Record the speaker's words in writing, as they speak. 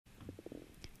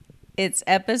It's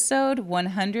episode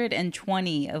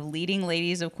 120 of Leading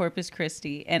Ladies of Corpus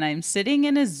Christi, and I'm sitting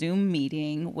in a Zoom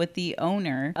meeting with the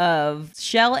owner of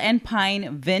Shell and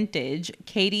Pine Vintage,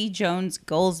 Katie Jones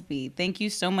Goldsby. Thank you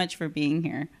so much for being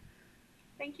here.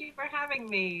 Thank you for having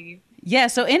me. Yeah,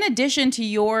 so in addition to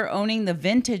your owning the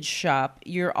vintage shop,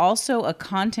 you're also a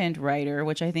content writer,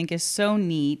 which I think is so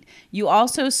neat. You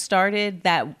also started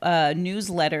that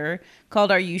newsletter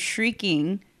called Are You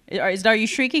Shrieking? Is it Are You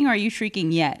Shrieking or Are You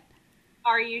Shrieking Yet?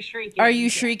 Are you Are shrieking? You Yeah.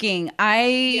 Shrieking?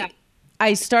 Yeah.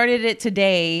 I started it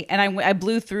today and I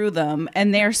blew through them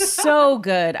and they're so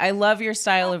good. I love your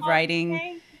style of Oh, writing.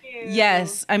 thank you.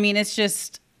 Yes, I mean it's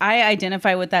just I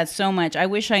identify with that so much. I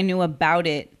wish I knew about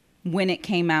it when it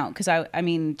came out because I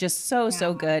mean just so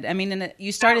Yeah. good. I mean you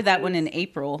That started that one was in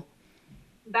April.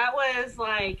 that was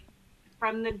like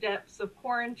from the depths of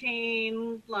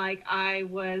quarantine. Like I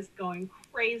was going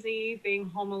crazy being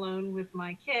home alone with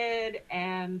my kid,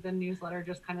 and the newsletter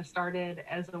just kind of started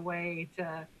as a way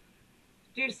to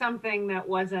do something that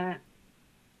wasn't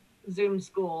Zoom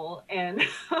school and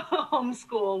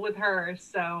homeschool with her.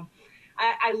 So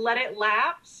I let it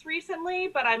lapse recently,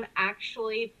 but I'm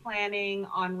actually planning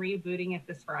on rebooting it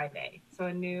this Friday. So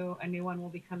a new one will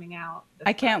be coming out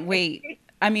I this can't Friday. wait.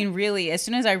 I mean, really, as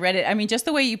soon as I read it, I mean, just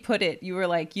the way you put it, you were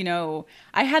like,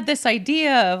 I had this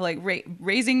idea of like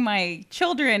raising my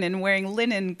children and wearing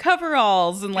linen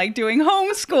coveralls and like doing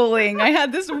homeschooling. I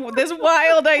had this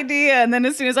wild idea, and then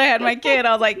as soon as I had my kid,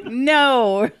 I was like,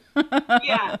 no.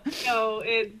 Yeah, no,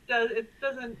 it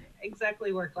doesn't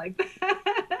exactly work like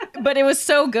that. But it was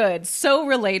so good, so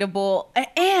relatable.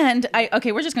 And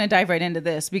okay, we're just going to dive right into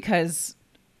this because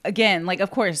again, like of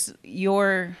course,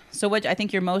 what I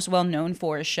think you're most well known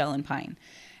for is Shell and Pine.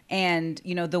 And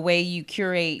the way you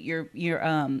curate your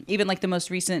even like the most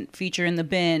recent feature in the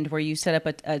Bend where you set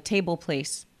up a table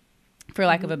place, for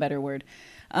lack of a Mhm. better word,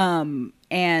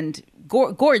 and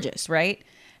gorgeous, right?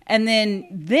 And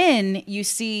then you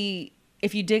see,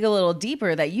 if you dig a little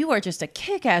deeper, that you are just a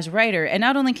kick-ass writer, and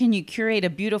not only can you curate a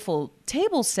beautiful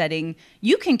table setting,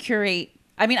 you can curate.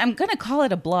 I mean, I'm gonna call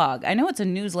it a blog. I know it's a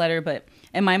newsletter, but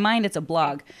in my mind, it's a Yeah.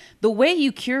 blog. The way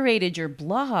you curated your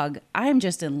blog, I'm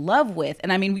just in love with.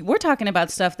 And I mean, we're talking about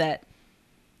stuff that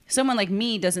someone like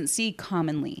me doesn't see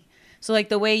commonly. So like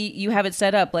the way you have it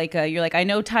set up, like you're like, I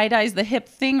know tie dye's the hip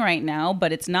thing right now,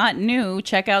 but it's not new.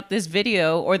 Check out this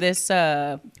video or this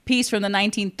piece from the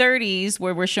 1930s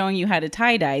where we're showing you how to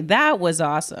tie dye. That was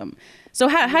awesome. So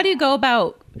how do you Yeah. go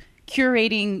about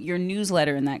curating your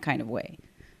newsletter in that kind of way?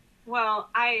 Well,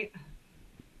 I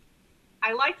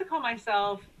like to call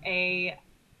myself a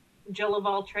Jill of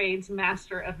all trades,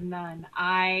 master of none.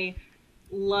 I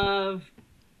love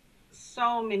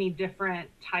so many different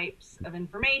types of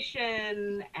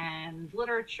information and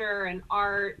literature and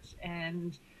art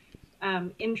and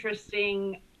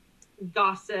interesting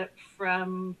gossip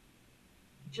from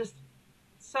just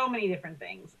so many different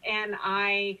things. And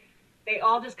they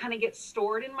all just kind of get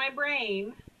stored in my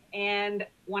brain. And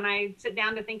when I sit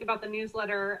down to think about the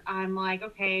newsletter, I'm like,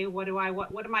 okay, what am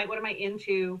I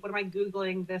into? What am I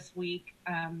Googling this week?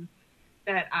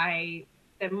 That I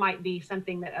that might be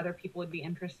something that other people would be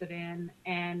interested in,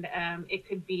 and it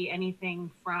could be anything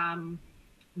from,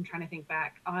 I'm trying to think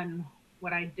back on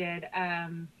what I did.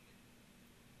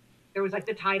 There was like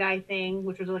the tie dye thing,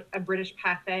 which was like a British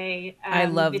Pathé I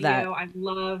love that. video. I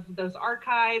love those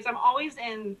archives. I'm always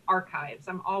in archives.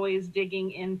 I'm always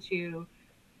digging into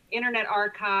internet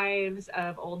archives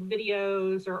of old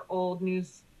videos or old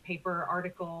newspaper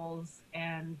articles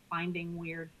and finding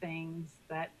weird things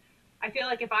that I feel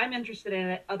like if I'm interested in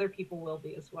it, other people will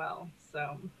be as well.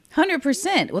 So,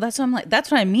 100%. Well, that's what I'm like. That's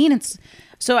what I mean. It's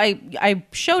so I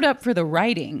showed up for the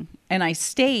writing and I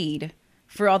stayed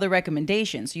for all the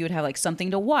recommendations. So you would have like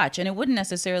something to watch, and it wouldn't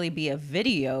necessarily be a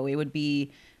video. It would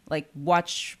be like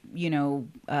watch,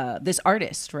 this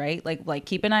artist, right? Like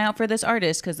keep an eye out for this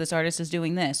artist because this artist is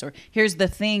doing this, or here's the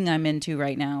thing I'm into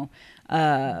right now.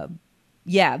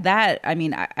 Yeah, that I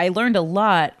mean, I learned a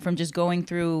lot from just going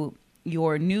through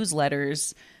your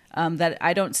newsletters that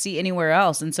I don't see anywhere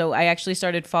else. And so I actually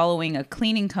started following a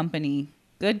cleaning company,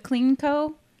 Good Clean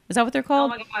Co. Is that what they're oh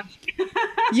called? my gosh.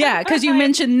 Yeah, because you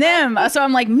mentioned them. So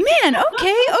I'm like, man,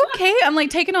 okay. I'm like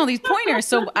taking all these pointers.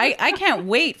 So I can't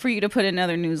wait for you to put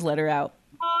another newsletter out.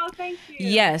 Oh, thank you.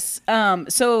 Yes.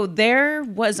 So there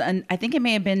was I think it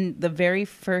may have been the very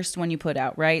first one you put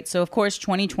out, right? So of course,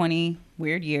 2020,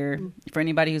 weird year Mhm. for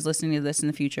anybody who's listening to this in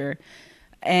the future.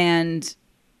 And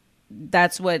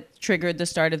that's what triggered the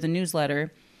start of the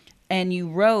newsletter. And you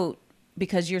wrote,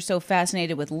 because you're so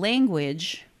fascinated with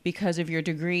language because of your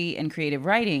degree in creative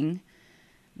writing,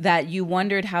 that you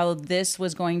wondered how this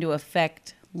was going to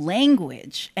affect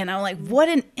language. And I'm like, what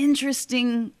an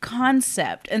interesting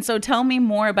concept. And so tell me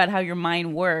more about how your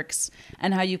mind works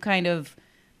and how you kind of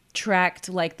tracked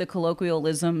like the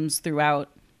colloquialisms throughout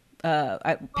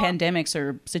pandemics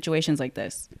or situations like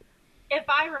this. If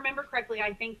I remember correctly,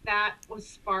 I think that was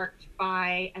sparked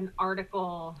by an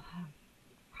article,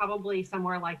 probably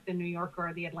somewhere like the New Yorker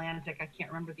or the Atlantic. I can't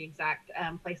remember the exact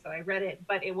place that I read it,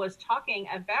 but it was talking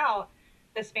about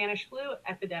the Spanish flu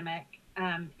epidemic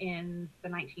in the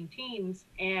 19 teens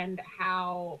and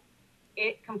how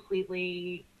it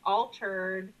completely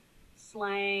altered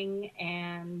slang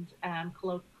and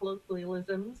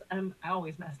colloquialisms. I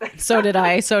always mess that So up. did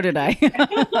I. So did I.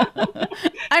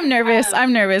 I'm nervous.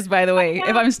 I'm nervous, by the way.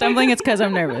 If I'm stumbling, it's because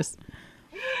I'm nervous.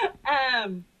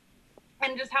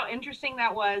 And just how interesting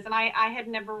that was. And I had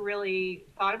never really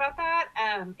thought about that.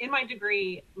 In my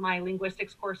degree, my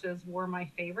linguistics courses were my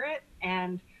favorite.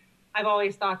 And I've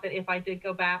always thought that if I did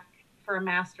go back for a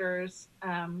master's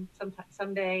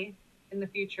someday in the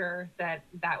future, that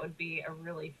would be a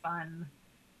really fun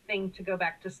thing to go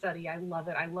back to study. I love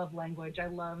it. I love language. I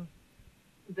love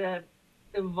the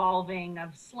evolving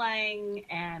of slang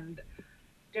and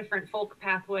different folk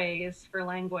pathways for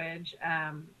language.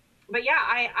 But yeah,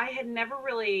 I had never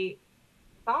really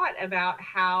thought about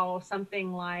how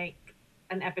something like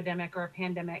an epidemic or a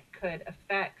pandemic could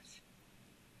affect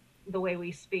the way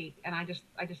we speak. And I just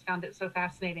found it so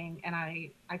fascinating. And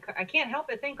I can't help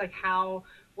but think like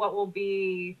what will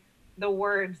be the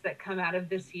words that come out of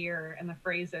this year and the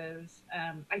phrases.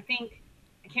 I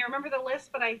can't remember the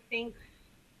list, but I think,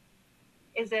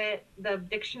 is it the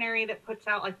dictionary that puts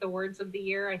out like the words of the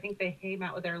year? I think they came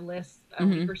out with their list a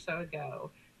week or so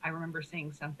ago. I remember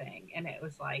seeing something and it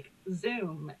was like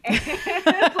Zoom and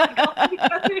it's like all these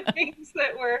other things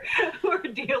that we're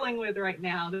dealing with right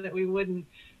now that we wouldn't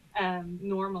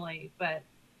normally. But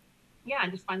yeah, I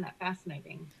just find that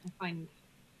fascinating. I find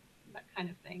that kind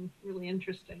of thing really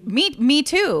interesting. Me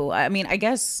too. I mean, I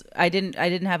guess I didn't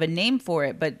have a name for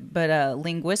it, but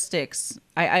linguistics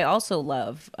I also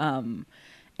love.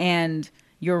 And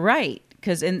you're right,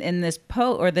 because in this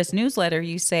this newsletter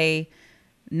you say,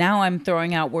 now I'm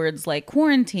throwing out words like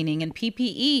quarantining and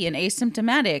PPE and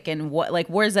asymptomatic and what, like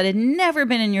words that had never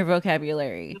been in your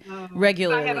vocabulary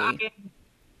regularly.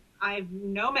 I have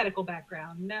no medical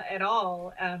background at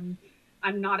all. I'm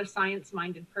not a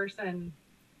science-minded person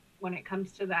when it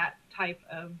comes to that type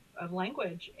of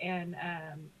language. And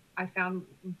I found,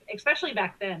 especially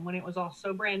back then when it was all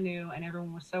so brand new and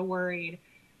everyone was so worried,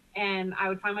 and I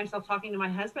would find myself talking to my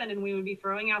husband and we would be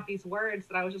throwing out these words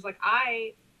that I was just like,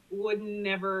 I would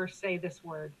never say this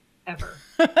word ever.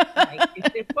 Like,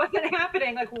 it wasn't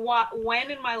happening. Like,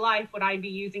 when in my life would I be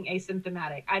using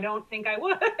asymptomatic? I don't think I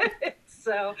would.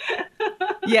 So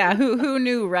yeah, who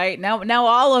knew, right? Now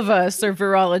all of us are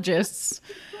virologists.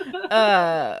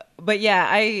 But yeah,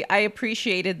 I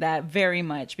appreciated that very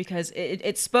much because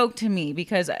it spoke to me,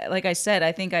 because like I said,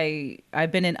 I think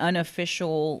I've been an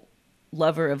unofficial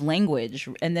lover of language,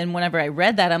 and then whenever I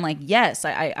read that, I'm like, yes,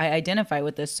 I identify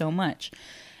with this so much.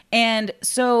 And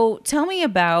so tell me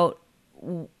about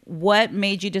what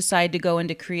made you decide to go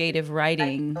into creative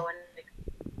writing.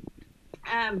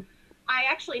 I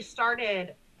actually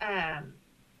started,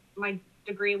 my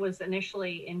degree was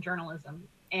initially in journalism,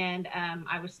 and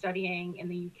I was studying in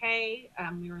the UK.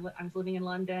 I was living in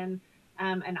London,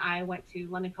 and I went to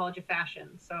London College of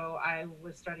Fashion. So I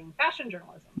was studying fashion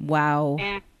journalism. Wow.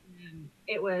 And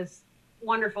it was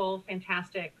wonderful,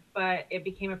 fantastic, but it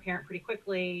became apparent pretty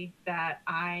quickly that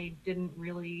I didn't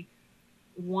really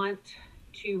want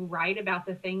to write about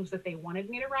the things that they wanted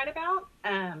me to write about.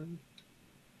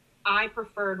 I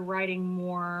preferred writing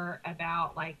more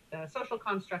about like the social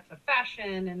constructs of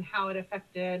fashion and how it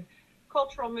affected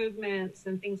cultural movements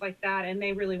and things like that. And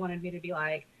they really wanted me to be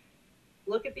like,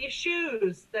 look at these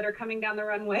shoes that are coming down the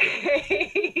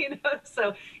runway.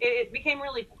 So it became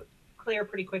really clear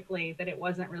pretty quickly that it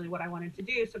wasn't really what I wanted to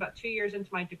do. So about 2 years into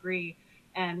my degree,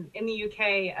 and in the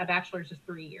UK, a bachelor's is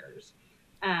 3 years.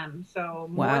 So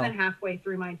more than halfway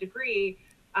through my degree,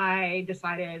 I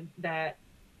decided that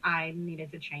I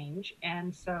needed to change.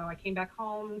 And so I came back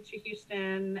home to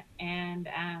Houston and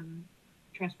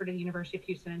transferred to the University of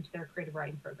Houston into their creative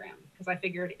writing program. Because I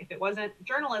figured if it wasn't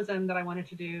journalism that I wanted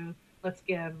to do, let's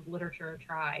give literature a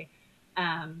try.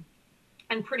 And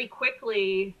pretty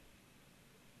quickly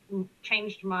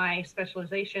changed my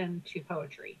specialization to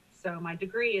poetry. So my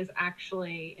degree is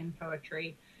actually in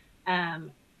poetry,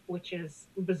 which is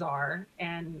bizarre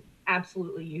and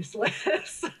absolutely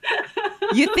useless.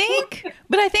 You think?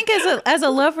 But I think as a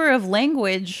lover of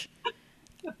language,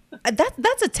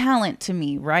 That's a talent to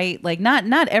me, right? Like not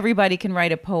everybody can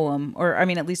write a poem, or I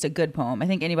mean at least a good poem. I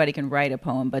think anybody can write a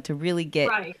poem, but to really get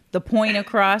Right. the point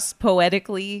across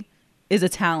poetically is a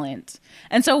talent.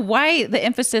 And so why the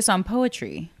emphasis on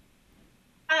poetry?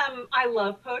 I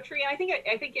love poetry. I think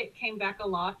it came back a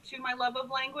lot to my love of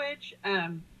language.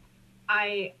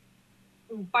 I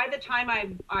By the time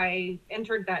I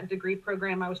entered that degree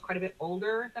program, I was quite a bit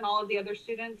older than all of the other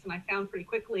students, and I found pretty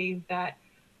quickly that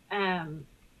um,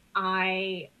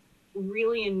 I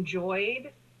really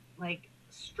enjoyed like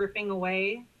stripping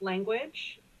away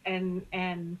language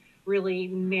and really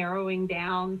narrowing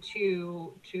down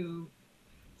to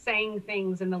saying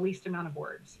things in the least amount of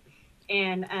words,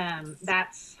 and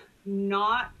that's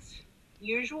not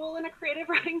usual in a creative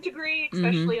writing degree, Mm-hmm.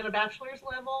 especially at a bachelor's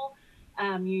level.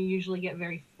 You usually get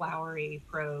very flowery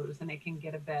prose, and it can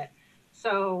get a bit.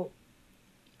 So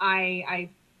I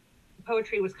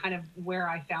poetry was kind of where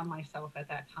I found myself at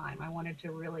that time. I wanted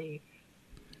to really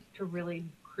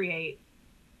create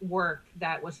work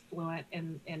that was fluent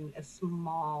in as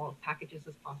small packages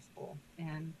as possible,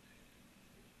 and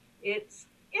it's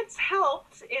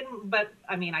helped in, but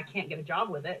I mean I can't get a job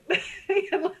with it.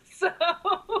 So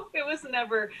it was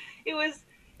never it was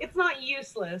it's not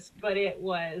useless, but it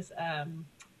was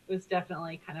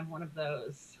definitely kind of one of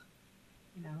those,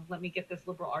 let me get this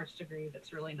liberal arts degree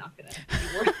that's really not going to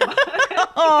be worth much.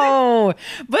 Oh,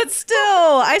 but still,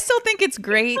 I still think it's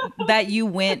great that you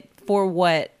went for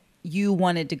what you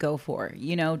wanted to go for,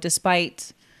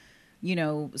 despite,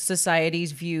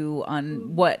 society's view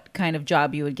on what kind of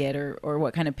job you would get, or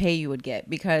what kind of pay you would get.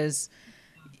 Because,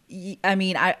 I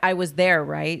mean, I was there,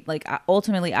 right? Like,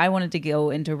 ultimately, I wanted to go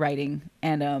into writing,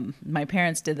 and my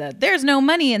parents did that. There's no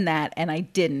money in that, and I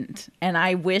didn't. And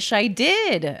I wish I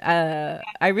did.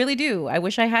 I really do. I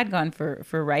wish I had gone for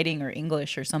writing or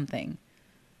English or something.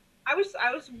 I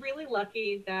was really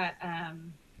lucky that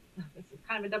this is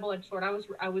kind of a double edged sword.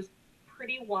 I was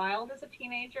pretty wild as a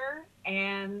teenager,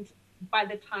 and by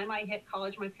the time I hit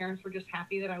college, my parents were just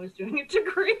happy that I was doing a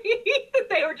degree.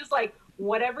 They were just like,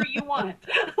 whatever you want.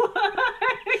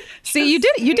 See,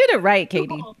 Just you did it right, Katie.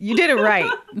 cool. You did it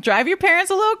right. Drive your parents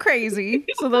a little crazy,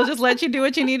 so they'll just let you do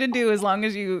what you need to do as long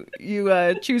as you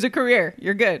choose a career.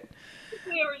 You're good.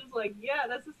 They were just like, yeah,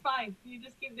 this is fine. You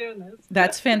just keep doing this.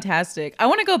 That's fantastic. I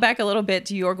want to go back a little bit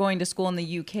to your going to school in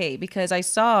the UK, because I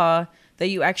saw that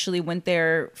you actually went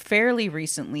there fairly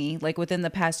recently, like within the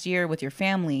past year with your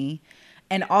family,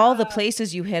 and all the Yeah.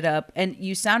 places you hit up, and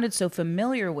you sounded so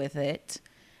familiar with it.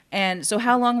 And so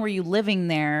how long were you living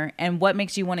there, and what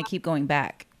makes you want to keep going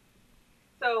back?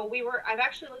 I've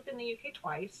actually lived in the UK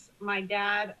twice. My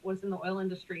dad was in the oil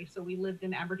industry, so we lived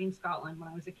in Aberdeen, Scotland when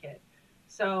I was a kid.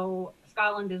 So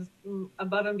Scotland is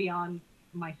above and beyond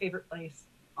my favorite place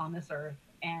on this earth.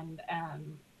 And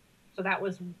so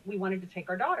we wanted to take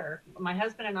our daughter. My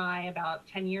husband and I, about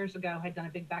 10 years ago, had done a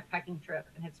big backpacking trip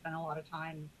and had spent a lot of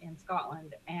time in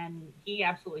Scotland. And he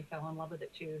absolutely fell in love with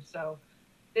it too. So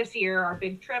this year, our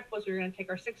big trip was we were going to take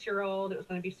our 6 year old. It was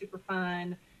going to be super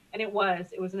fun. And it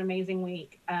was an amazing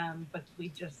week. But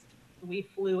we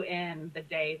flew in the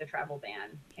day the travel ban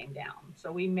came down.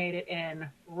 So we made it in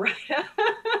right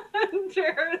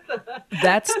under the,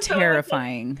 That's so it was an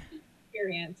terrifying.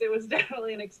 experience. It was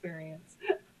definitely an experience.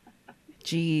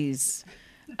 Jeez.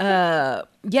 Yeah,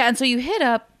 and so you hit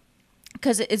up,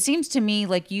 because it seems to me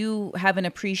like you have an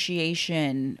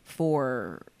appreciation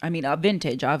for, I mean,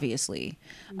 vintage, obviously,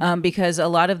 because a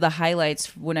lot of the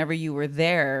highlights whenever you were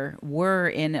there were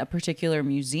in a particular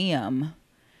museum.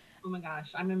 Oh my gosh,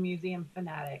 I'm a museum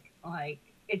fanatic. Like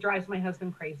it drives my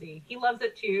husband crazy. He loves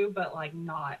it too, but like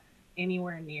not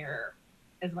anywhere near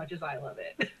as much as I love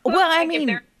it. Well, I Like if mean,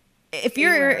 they're if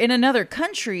you're anywhere, in another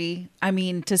country, I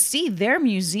mean, to see their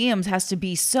museums has to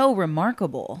be so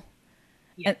remarkable.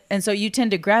 yes, And so you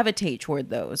tend to gravitate toward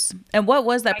those. And what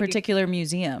was that I do. particular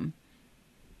museum?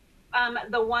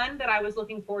 The one that I was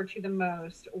looking forward to the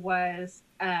most was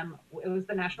it was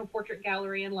the National Portrait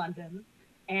Gallery in London,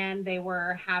 and they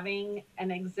were having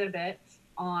an exhibit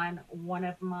on one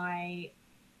of my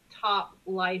top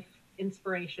life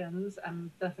inspirations,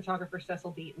 the photographer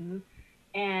Cecil Beaton,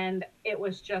 and it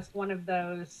was just one of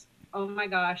those. Oh my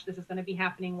gosh, this is going to be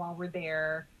happening while we're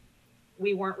there.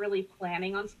 We weren't really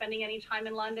planning on spending any time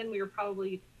in London. We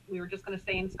were just going to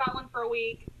stay in Scotland for a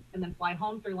week and then fly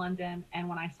home through London. And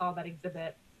when I saw that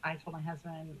exhibit, I told my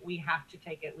husband we have to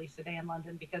take at least a day in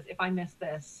London because if I miss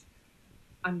this,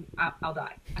 I'll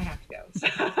die. I have to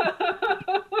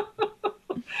go.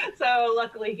 So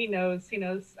luckily he knows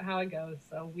how it goes.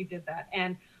 So we did that,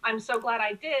 and I'm so glad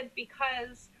I did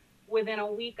because within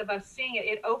a week of us seeing it,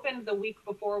 it opened the week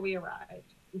before we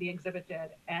arrived. the exhibit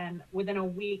did, and within a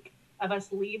week of us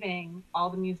leaving, all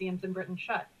the museums in Britain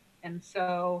shut. And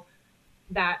so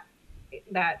that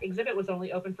that exhibit was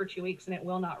only open for 2 weeks, and it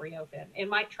will not reopen. It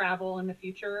might travel in the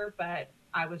future, but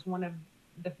I was one of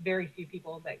the very few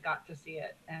people that got to see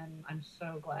it, and I'm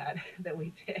so glad that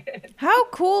we did. How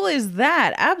cool is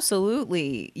that?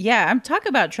 Absolutely. Yeah, I'm talking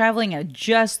about traveling at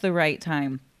just the right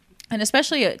time, and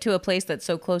especially to a place that's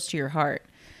so close to your heart.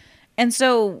 And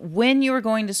so, when you were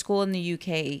going to school in the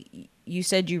UK, you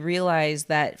said you realized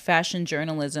that fashion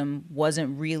journalism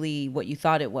wasn't really what you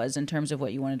thought it was in terms of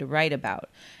what you wanted to write about.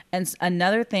 And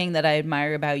another thing that I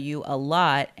admire about you a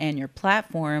lot and your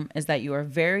platform is that you are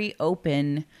very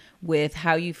open with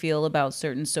how you feel about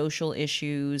certain social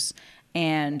issues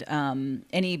and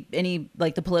any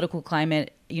like the political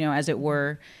climate, as it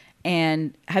were.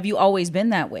 And have you always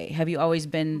been that way? Have you always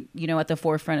been, at the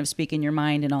forefront of speaking your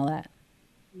mind and all that?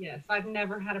 Yes, I've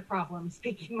never had a problem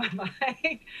speaking my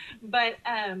mind. But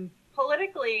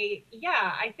politically,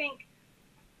 yeah, I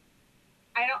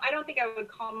don't think I would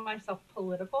call myself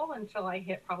political until I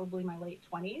hit probably my late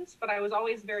 20s, but I was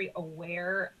always very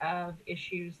aware of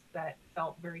issues that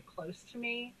felt very close to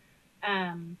me.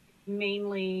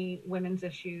 Mainly women's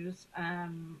issues,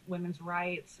 women's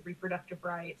rights, reproductive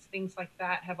rights, things like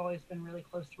that have always been really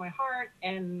close to my heart.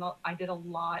 And I did a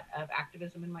lot of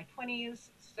activism in my 20s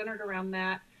centered around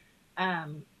that.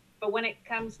 Um, but when it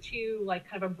comes to like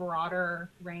kind of a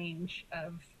broader range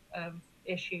of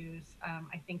issues,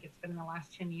 I think it's been in the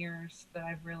last 10 years that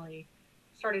I've really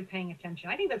started paying attention.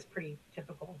 I think that's pretty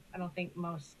typical. I don't think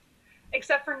most,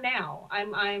 except for now,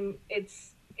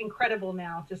 it's incredible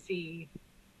now to see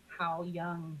how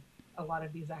young a lot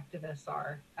of these activists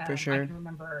are. For I sure. can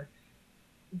remember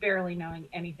barely knowing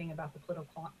anything about the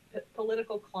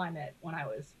political climate when I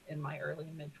was in my early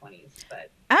and mid 20s. But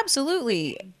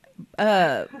Absolutely.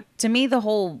 To me,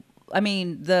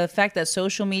 the fact that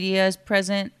social media is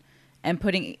present and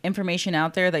putting information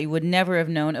out there that you would never have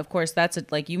known. Of course, that's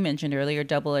like you mentioned earlier,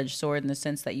 double-edged sword in the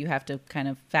sense that you have to kind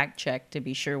of fact check to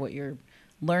be sure what you're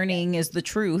learning is the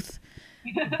truth.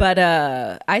 But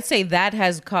I'd say that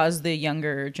has caused the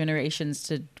younger generations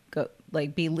to go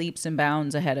like be leaps and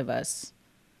bounds ahead of us.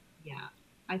 yeah,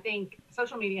 I think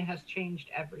social media has changed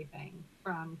everything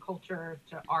from culture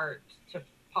to art to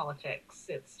politics.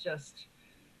 It's just,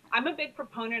 I'm a big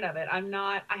proponent of it. I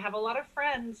have a lot of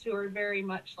friends who are very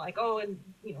much like, oh, and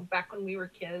back when we were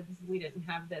kids, we didn't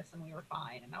have this and we were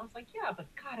fine. And I was like, yeah, but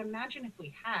God, imagine if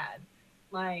we had.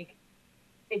 Like,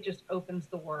 it just opens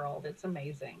the world. It's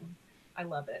amazing. I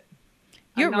love it.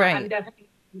 You're I'm right. definitely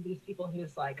one of these people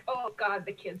who's like, oh God,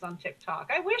 the kids on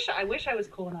TikTok. I wish I was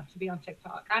cool enough to be on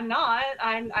TikTok. I'm not.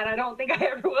 And I don't think I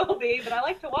ever will be, but I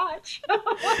like to watch.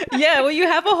 Yeah, well, you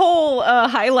have a whole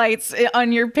highlights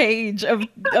on your page of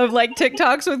like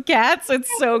TikToks with cats. It's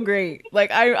so great.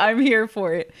 Like I'm here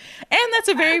for it, and that's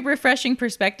a very refreshing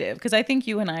perspective because I think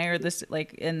you and I are this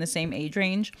like in the same age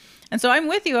range, and so I'm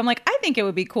with you. I'm like I think it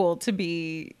would be cool to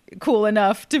be cool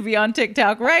enough to be on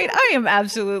TikTok, right? I am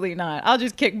absolutely not. I'll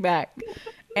just kick back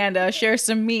and share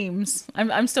some memes.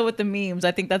 I'm still with the memes.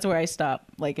 I think that's where I stop,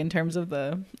 like in terms of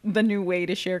the new way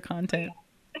to share content.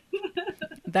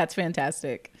 That's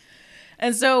fantastic.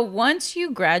 And so once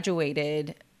you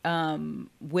graduated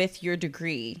with your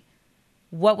degree,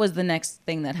 what was the next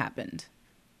thing that happened?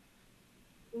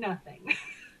 Nothing.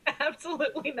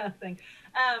 Absolutely nothing.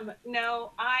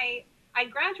 No, I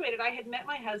graduated. I had met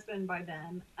my husband by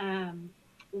then. I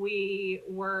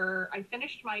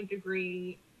finished my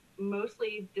degree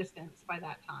mostly distance by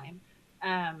that time.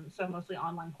 So mostly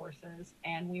online courses.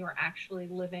 And we were actually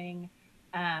living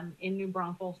in New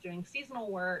Braunfels doing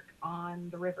seasonal work on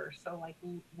the river. So like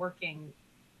working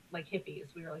like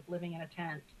hippies. We were like living in a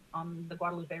tent on the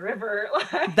Guadalupe River,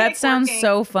 That like sounds working.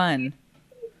 so fun.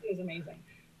 It was amazing.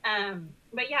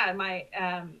 But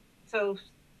yeah, so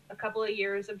a couple of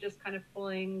years of just kind of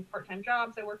pulling part-time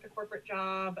jobs. I worked a corporate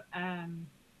job, and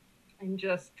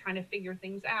just trying to figure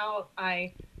things out.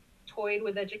 I toyed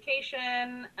with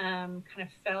education, kind of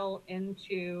fell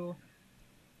into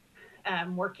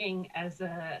working in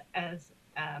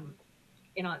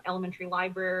an elementary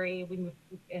library. We moved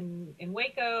in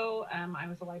Waco. I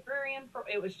was a librarian for.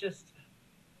 It was just,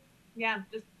 yeah,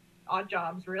 just odd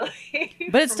jobs really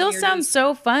But it from still year to year. sounds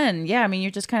so fun. Yeah, I mean,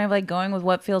 you're just kind of like going with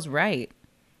what feels right.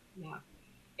 Yeah,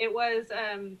 it was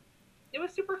it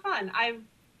was super fun.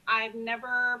 I've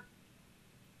never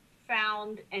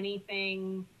found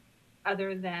anything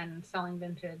other than selling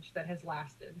vintage that has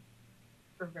lasted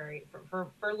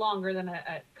for longer than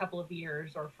a couple of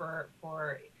years, or for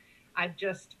I've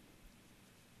just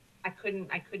I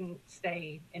couldn't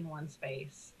stay in one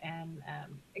space. And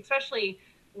especially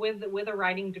with a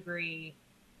writing degree,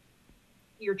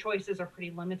 your choices are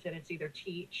pretty limited. It's either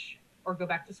teach or go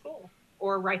back to school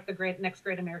or write the next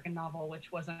great American novel,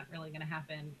 which wasn't really going to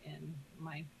happen in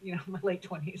my my late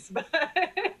 20s. But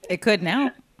It could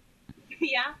now.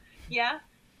 yeah, yeah.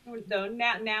 Though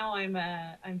now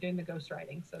I'm doing the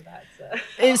ghostwriting, so that's a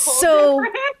It's whole so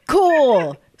different.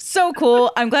 cool. So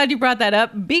cool. I'm glad you brought that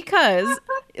up because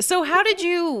so had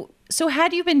you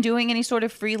been doing any sort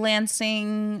of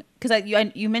freelancing? Because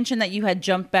you mentioned that you had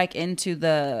jumped back into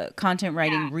the content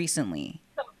writing Yeah. recently.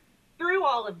 So through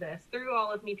all of this, through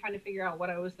all of me trying to figure out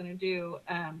what I was going to do,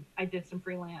 I did some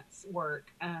freelance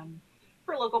work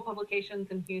for local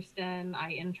publications in Houston.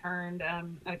 I interned at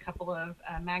a couple of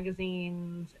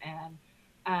magazines, and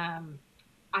um,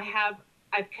 I have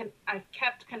I've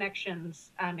kept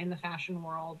connections in the fashion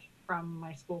world from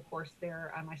my school course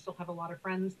there. I still have a lot of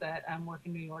friends that work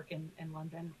in New York and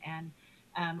London, and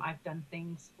I've done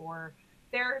things for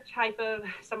their type of.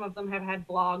 Some of them have had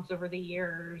blogs over the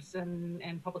years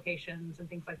and publications and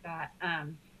things like that.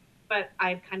 But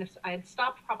I had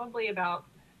stopped probably about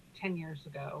 10 years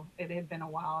ago. It had been a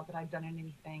while that I'd done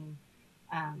anything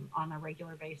on a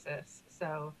regular basis.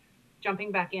 So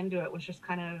jumping back into it was just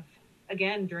kind of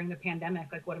again during the pandemic,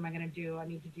 like what am I going to do? I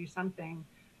need to do something,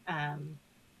 um,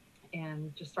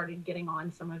 and just started getting on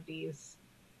some of these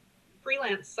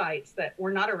freelance sites that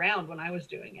were not around when I was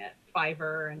doing it,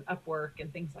 Fiverr and Upwork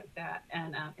and things like that.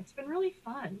 And it's been really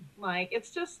fun. Like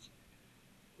it's just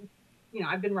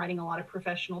I've been writing a lot of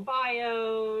professional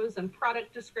bios and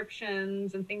product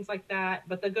descriptions and things like that.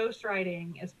 But the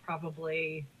ghostwriting is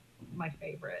probably my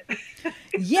favorite.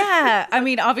 Yeah. I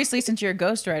mean, obviously, since you're a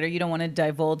ghostwriter, you don't want to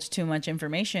divulge too much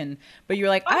information, but you're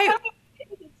like,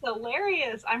 It's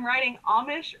hilarious. I'm writing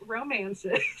Amish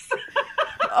romances.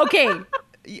 okay,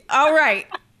 all right.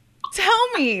 Tell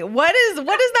me, what does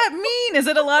that mean? Is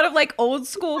it a lot of like old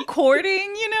school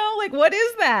courting, Like what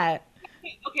is that?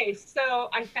 Okay, so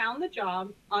I found the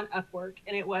job on Upwork,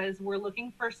 and it was we're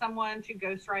looking for someone to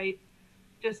ghostwrite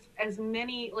just as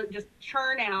many, like, just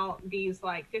churn out these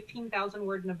like 15,000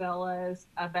 word novellas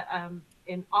about,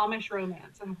 in Amish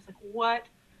romance. And I was like, what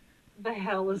the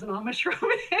hell is an Amish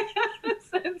romance?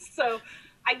 And so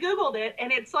I Googled it,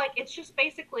 and it's like, it's just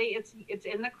basically, it's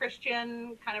in the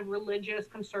Christian kind of religious,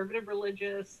 conservative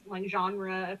religious, like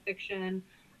genre of fiction.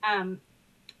 Um,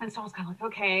 and so I was kind of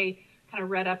like, okay, kind of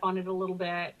read up on it a little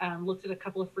bit, looked at a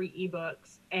couple of free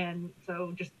ebooks, and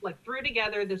so just like threw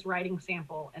together this writing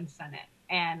sample and sent it.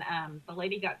 And the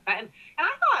lady got that, and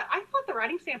I thought the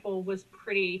writing sample was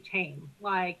pretty tame.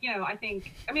 Like I mean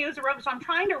it was a romance, so I'm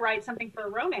trying to write something for a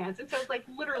romance, and so it's like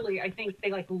literally I think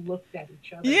they like looked at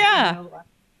each other. Yeah.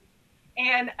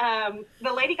 And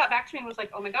the lady got back to me and was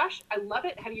like, "Oh my gosh, I love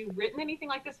it. Have you written anything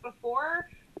like this before?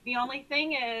 The only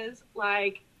thing is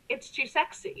like it's too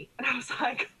sexy." And I was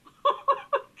like,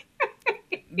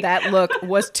 That look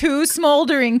was too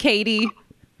smoldering, Katie.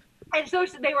 and so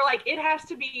they were like, it has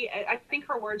to be, I think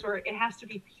her words were, it has to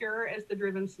be pure as the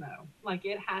driven snow. Like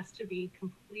it has to be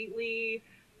completely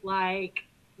like,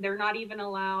 they're not even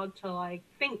allowed to like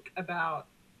think about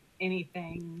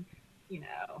anything,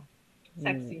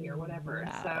 sexy or whatever.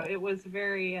 Wow. So it was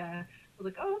very, I was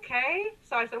like, oh, okay.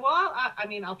 So I said, well, I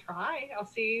mean, I'll try, I'll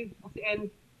see. And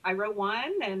I wrote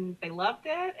one and they loved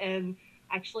it. And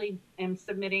actually am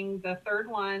submitting the third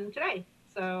one today.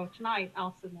 So tonight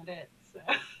I'll submit it. So.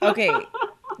 Okay.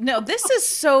 No, this is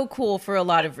so cool for a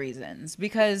lot of reasons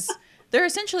because they're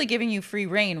essentially giving you free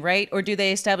reign, right? Or do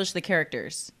they establish the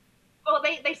characters? Well,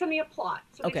 they send me a plot.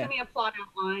 So Okay. they send me a plot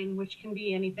outline, which can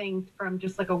be anything from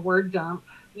just like a word dump,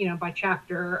 by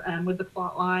chapter with the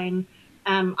plot line.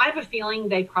 I have a feeling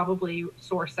they probably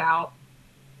source out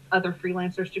other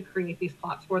freelancers to create these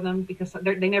plots for them because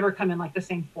they never come in like the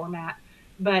same format.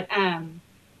 But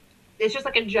it's just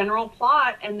like a general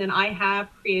plot, and then I have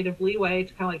creative leeway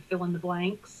to kind of like fill in the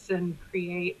blanks and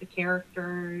create the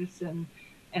characters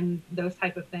and those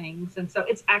type of things. And so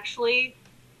it's actually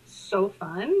so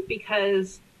fun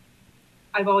because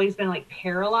I've always been like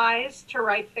paralyzed to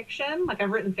write fiction. Like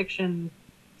I've written fiction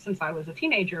since I was a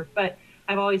teenager, but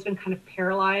I've always been kind of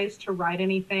paralyzed to write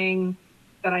anything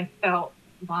that I felt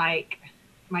like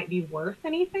might be worth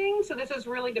anything. So this is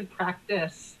really good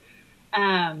practice,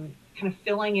 kind of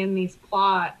filling in these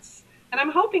plots. And I'm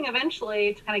hoping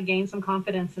eventually to kind of gain some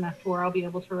confidence enough to where I'll be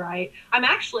able to write. I'm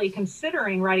actually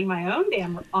considering writing my own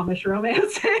damn Amish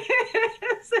romances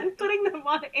and putting them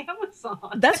on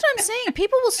Amazon. That's what I'm saying.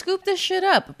 People will scoop this shit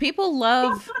up. People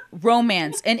love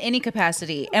romance in any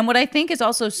capacity. And what I think is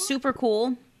also super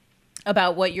cool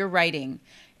about what you're writing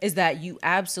is that you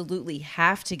absolutely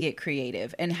have to get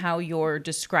creative in how you're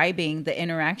describing the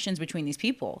interactions between these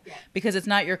people, Yeah. because it's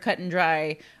not your cut and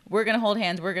dry, we're going to hold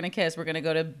hands, we're going to kiss, we're going to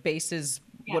go to bases,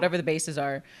 Yeah. whatever the bases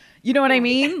are. You know what I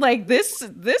mean? Like this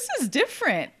is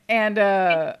different. And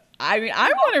I mean,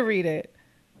 I want to read it.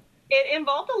 It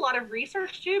involved a lot of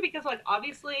research too, because like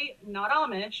obviously not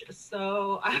Amish,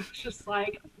 so I was just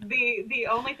like the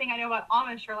only thing I know about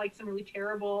Amish are like some really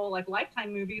terrible like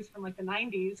Lifetime movies from like the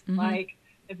 90s. Like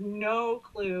I have no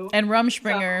clue. And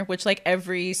Rumspringa, which like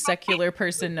every secular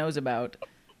person knows about.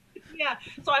 Yeah,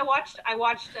 so I watched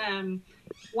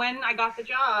when I got the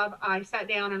job, I sat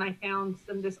down and I found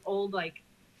this old like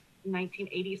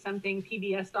 1980 something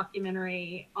PBS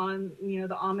documentary on, you know,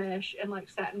 the Amish, and like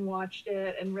sat and watched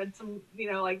it and read some,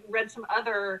 you know, like read some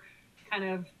other kind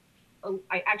of,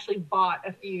 I actually bought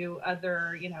a few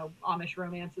other, you know, Amish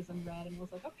romances and read, and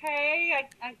was like, okay,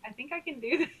 I think I can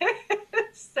do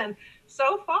this. And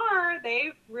so far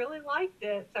they've really liked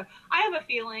it. So I have a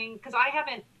feeling, because I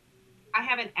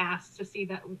haven't asked to see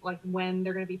that, like when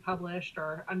they're going to be published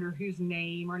or under whose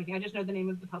name or anything. I just know the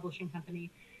name of the publishing company.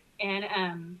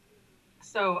 And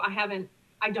so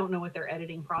I don't know what their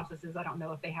editing process is. I don't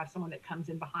know if they have someone that comes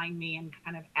in behind me and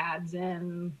kind of adds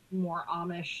in more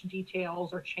Amish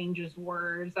details or changes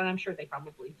words. And I'm sure they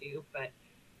probably do, but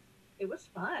it was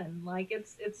fun. Like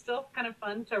it's still kind of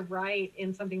fun to write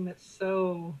in something that's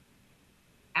so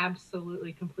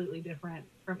absolutely completely different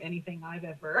from anything I've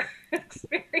ever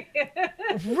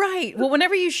experienced. Right. Well,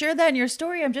 whenever you share that in your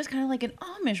story, I'm just kind of like, an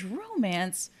Amish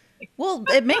romance. Well,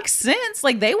 it makes sense.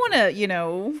 Like they want to, you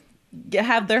know,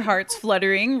 have their hearts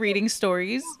fluttering reading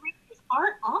stories. The readers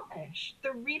aren't Amish.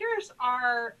 The readers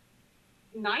are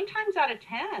 9 times out of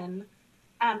 10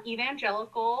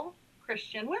 evangelical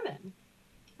Christian women.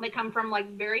 They come from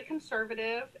like very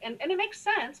conservative, and it makes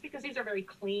sense because these are very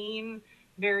clean,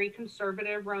 very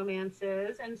conservative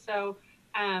romances. And so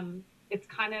it's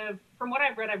kind of, from what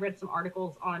I've read some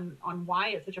articles on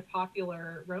why it's such a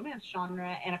popular romance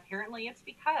genre, and apparently it's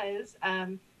because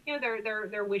you know,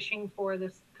 they're wishing for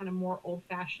this kind of more old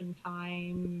fashioned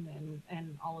time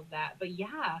and all of that. But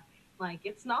yeah, like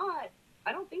it's not.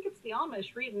 I don't think it's the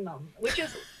Amish reading them, which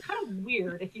is kind of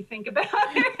weird if you think about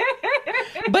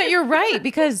it. But you're right,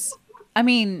 because I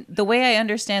mean, the way I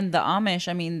understand the Amish,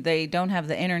 I mean, they don't have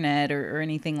the internet or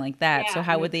anything like that. Yeah, so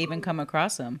how would they even come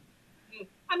across them?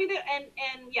 I mean, and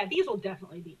yeah, these will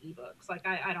definitely be ebooks. Like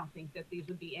I don't think that these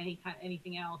would be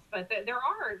anything else. But there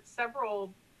are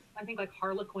several. I think like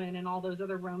Harlequin and all those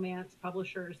other romance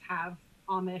publishers have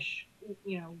Amish,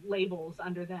 you know, labels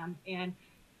under them, and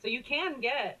so you can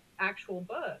get actual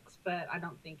books, but I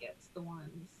don't think it's the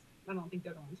ones. I don't think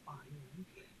they're the ones buying them.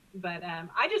 But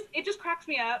it just cracks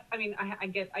me up. I mean, I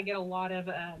get a lot of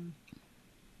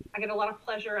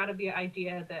pleasure out of the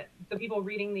idea that the people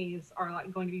reading these are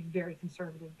like going to be very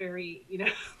conservative, very, you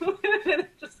know,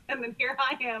 and then here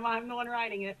I am, I'm the one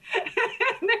writing it.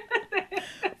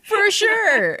 For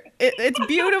sure. It's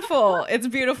beautiful. It's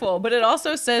beautiful. But it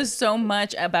also says so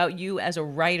much about you as a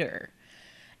writer.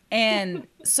 And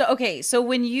so, okay, so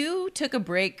when you took a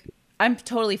break, I'm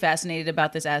totally fascinated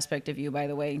about this aspect of you, by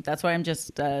the way. That's why I'm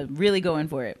just really going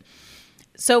for it.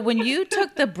 So when you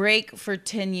took the break for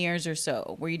 10 years or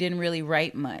so, where you didn't really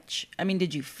write much, I mean,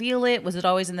 did you feel it? Was it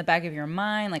always in the back of your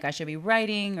mind, like I should be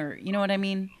writing, or you know what I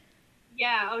mean?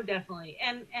 Yeah, oh, definitely.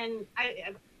 And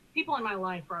I people in my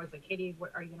life were always like, Katie,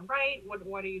 what are you going to write?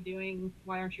 What are you doing?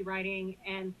 Why aren't you writing?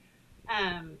 And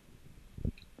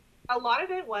a lot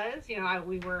of it was, you know,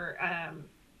 we were,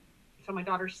 so my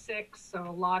daughter's 6, so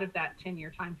a lot of that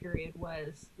 10-year time period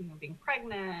was, you know, being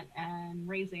pregnant and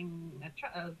raising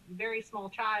a very small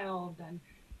child, and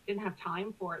didn't have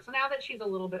time for it. So now that she's a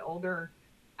little bit older,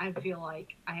 I feel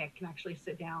like I can actually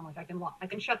sit down, like I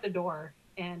can shut the door,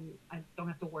 and I don't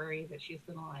have to worry that she's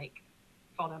gonna like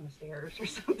fall down the stairs or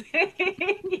something,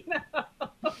 you know.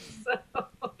 So,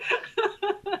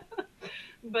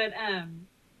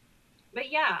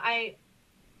 but yeah,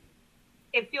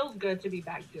 it feels good to be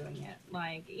back doing it.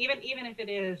 Like even if it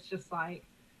is just like,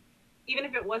 even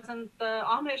if it wasn't the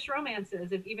Amish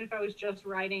romances, even if I was just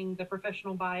writing the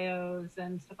professional bios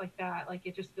and stuff like that, like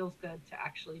it just feels good to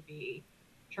actually be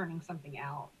churning something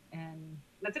out. And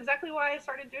that's exactly why I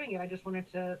started doing it. I just wanted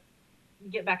to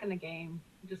get back in the game,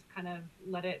 just kind of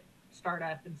let it start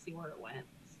up and see where it went.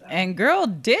 So. And girl,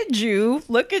 did you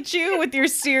look at you with your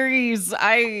series?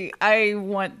 I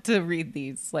want to read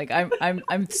these. Like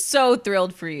I'm so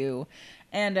thrilled for you.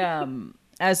 And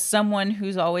as someone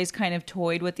who's always kind of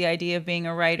toyed with the idea of being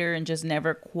a writer and just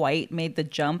never quite made the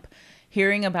jump,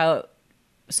 hearing about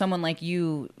someone like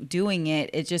you doing it,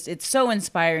 it's so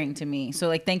inspiring to me. So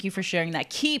like, thank you for sharing that.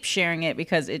 Keep sharing it,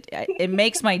 because it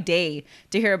makes my day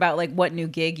to hear about like what new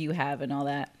gig you have and all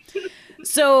that.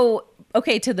 So,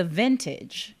 okay, to the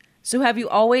vintage. So have you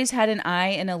always had an eye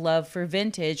and a love for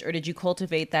vintage, or did you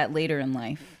cultivate that later in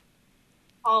life?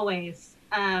 Always.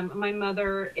 My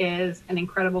mother is an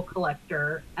incredible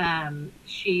collector.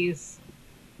 She's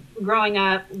growing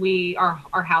up.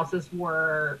 Our houses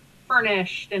were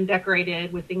furnished and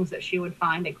decorated with things that she would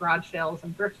find at garage sales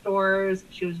and thrift stores.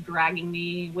 She was dragging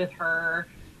me with her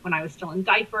when I was still in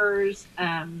diapers.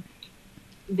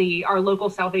 The Our local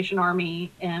Salvation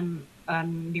Army in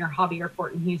near Hobby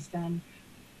Airport in Houston,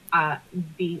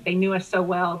 they knew us so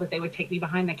well that they would take me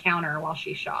behind the counter while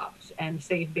she shopped and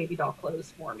save baby doll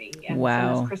clothes for me and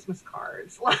send us Wow. Christmas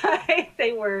cards. Like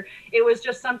it was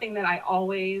just something that I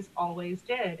always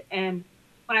did. And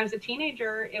when I was a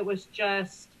teenager, it was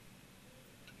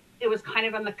kind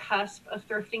of on the cusp of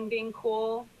thrifting being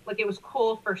cool. Like it was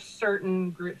cool for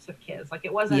certain groups of kids. Like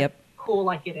it wasn't Yep. cool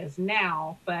like it is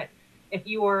now, but if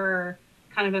you were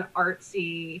kind of an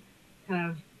artsy kind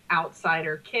of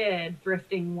outsider kid,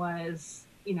 thrifting was,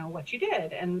 what you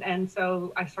did. And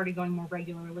so I started going more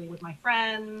regularly with my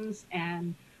friends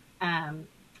and um,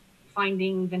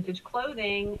 finding vintage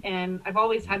clothing. And I've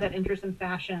always had that interest in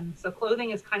fashion. So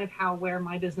clothing is kind of where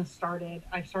my business started.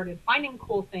 I started finding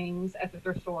cool things at the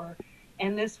thrift store.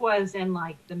 And this was in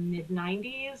like the mid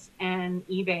 90s, and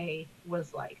eBay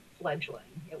was like fledgling.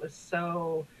 It was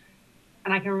so,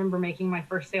 and I can remember making my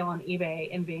first sale on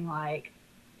eBay and being like,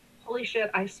 holy shit,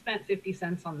 I spent 50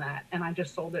 cents on that and I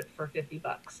just sold it for $50.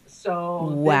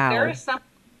 So there Wow. is something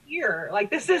here. Like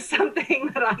this is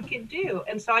something that I could do.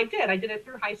 And so I did. I did it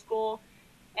through high school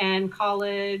and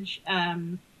college.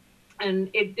 And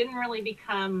it didn't really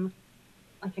become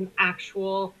like an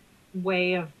actual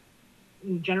way of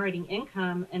generating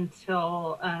income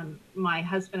until my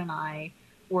husband and I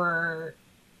were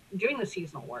doing the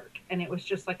seasonal work. And it was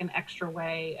just like an extra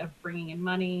way of bringing in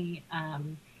money.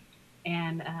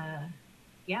 And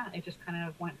yeah, it just kind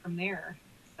of went from there.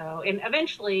 So, and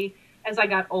eventually, as I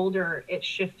got older, it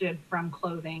shifted from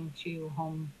clothing to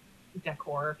home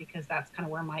decor because that's kind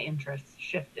of where my interests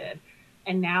shifted.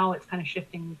 And now it's kind of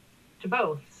shifting to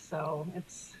both. So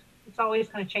it's always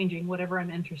kind of changing whatever I'm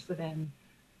interested in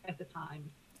at the time.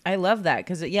 I love that,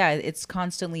 because yeah, it's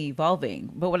constantly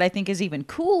evolving. But what I think is even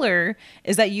cooler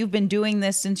is that you've been doing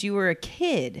this since you were a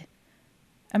kid.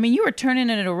 I mean, you were turning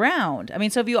it around. I mean,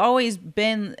 so have you always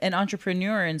been an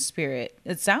entrepreneur in spirit?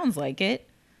 It sounds like it.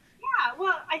 Yeah,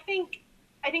 well, I think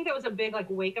that was a big like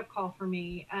wake up call for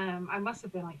me. I must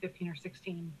have been like 15 or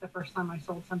 16 the first time I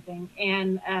sold something,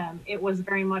 and it was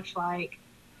very much like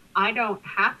I don't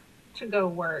have to go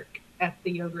work at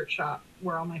the yogurt shop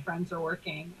where all my friends are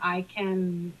working. I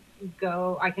can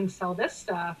sell this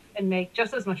stuff and make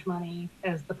just as much money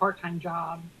as the part time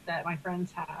job that my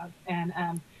friends have. And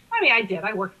I mean, I did.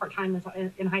 I worked part time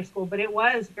in high school, but it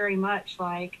was very much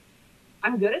like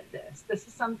I'm good at this. This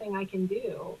is something I can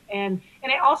do, and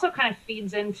it also kind of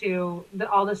feeds into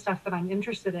all the stuff that I'm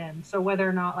interested in. So whether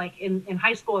or not like in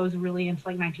high school, I was really into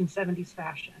like 1970s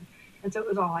fashion, and so it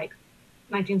was all like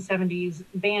 1970s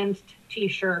band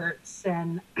T-shirts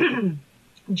and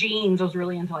jeans. I was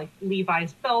really into like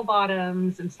Levi's bell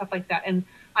bottoms and stuff like that. And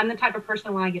I'm the type of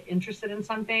person when I get interested in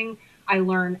something, I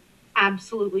learn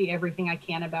absolutely everything I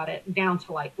can about it, down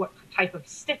to like what type of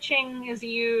stitching is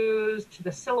used, to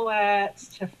the silhouettes,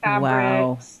 to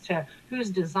Wow. fabrics, to who's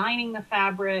designing the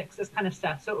fabrics, this kind of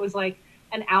stuff. So it was like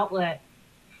an outlet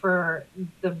for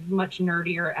the much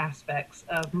nerdier aspects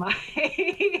of my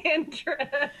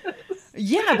interest.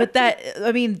 Yeah, but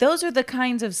I mean, those are the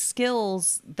kinds of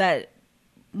skills that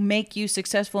make you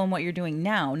successful in what you're doing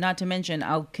now. Not to mention,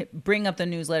 bring up the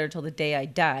newsletter till the day I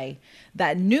die.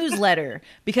 That newsletter,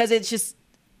 because it's just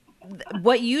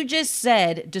what you just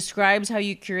said describes how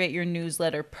you curate your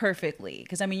newsletter perfectly.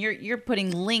 Because I mean, you're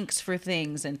putting links for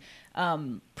things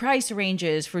and price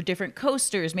ranges for different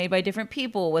coasters made by different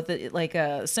people with like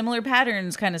similar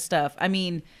patterns, kind of stuff. I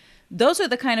mean, those are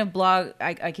the kind of blog,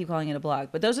 I keep calling it a blog,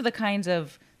 but those are the kinds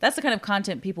of that's the kind of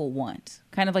content people want.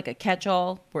 Kind of like a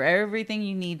catch-all where everything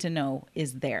you need to know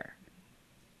is there.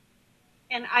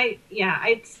 And yeah,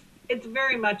 it's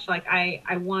very much like I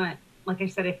want, like I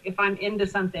said, if I'm into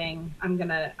something, I'm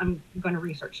gonna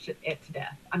research it to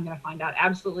death. I'm gonna find out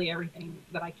absolutely everything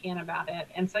that I can about it.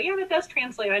 And so yeah, that does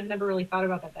translate. I'd never really thought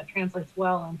about that. That translates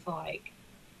well into like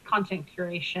content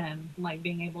curation, like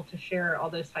being able to share all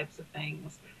those types of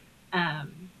things.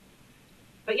 Um,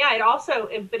 but yeah, it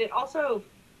also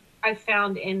I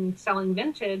found in selling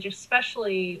vintage,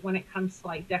 especially when it comes to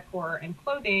like decor and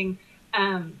clothing,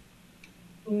 um,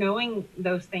 knowing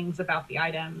those things about the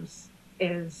items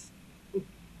is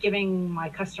giving my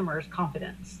customers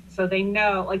confidence. So they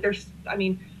know, like, I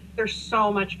mean, there's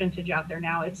so much vintage out there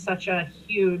now. It's such a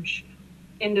huge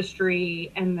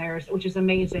industry, and which is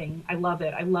amazing. I love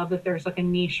it. I love that there's like a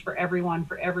niche for everyone,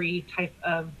 for every type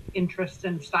of interest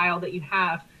and style that you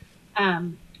have.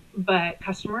 Um, but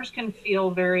customers can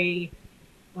feel very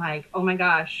like, oh my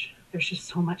gosh, there's just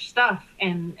so much stuff,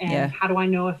 and Yeah. how do I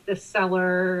know if this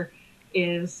seller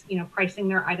is, pricing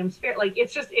their items fair? Like,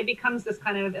 it becomes this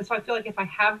kind of, and so I feel like if I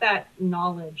have that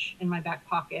knowledge in my back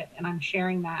pocket and I'm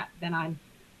sharing that, then I'm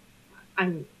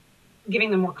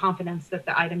giving them more confidence that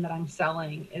the item that I'm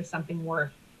selling is something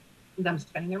worth them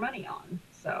spending their money on.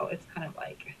 So it's kind of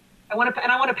like, I want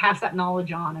to pass that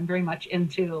knowledge on. I'm very much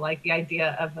into like the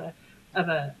idea of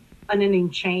a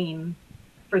unending chain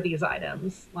for these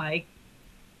items. Like,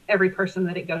 every person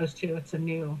that it goes to, it's a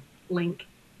new link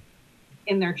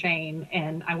in their chain,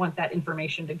 and I want that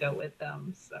information to go with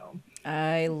them. So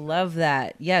I love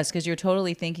that. Yes, because you're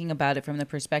totally thinking about it from the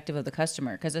perspective of the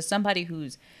customer. Because as somebody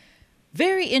who's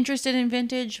very interested in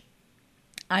vintage,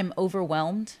 I'm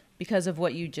overwhelmed because of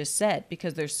what you just said,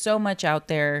 because there's so much out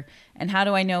there. And how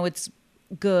do I know it's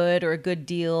good or a good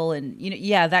deal? And,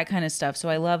 yeah, that kind of stuff. So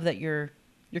I love that you're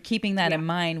keeping that yeah, in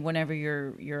mind whenever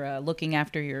you're looking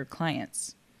after your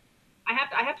clients.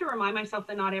 I have to remind myself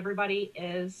that not everybody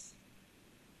is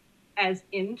as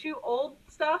into old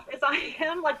stuff as I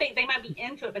am. Like, they might be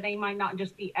into it, but they might not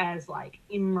just be as like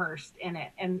immersed in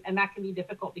it. And that can be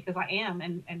difficult because I am,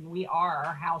 and we are.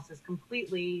 Our house is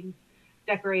completely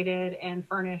decorated and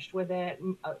furnished with it.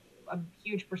 A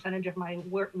huge percentage of my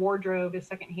wardrobe is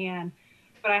secondhand.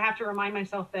 But I have to remind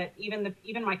myself that even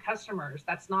my customers,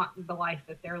 that's not the life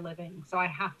that they're living. So I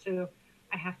have to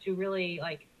really,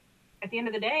 like, at the end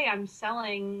of the day, I'm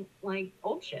selling like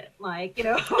old shit. Like,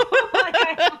 like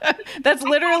That's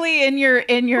literally in your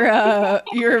Instagram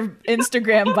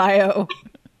bio.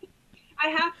 I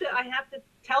have to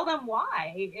tell them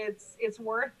why it's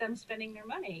worth them spending their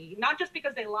money. Not just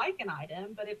because they like an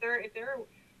item, but if they're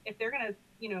gonna,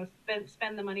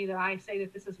 spend the money that I say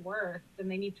that this is worth, then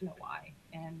they need to know why.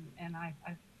 And I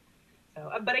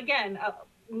so, but again,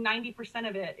 90%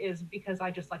 of it is because I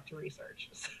just like to research.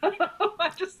 So I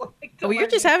just like to Well, you're learn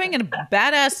just new having stuff. a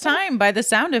badass time by the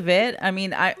sound of it. I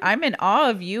mean, I'm in awe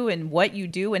of you and what you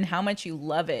do and how much you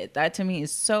love it. That to me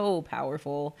is so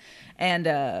powerful and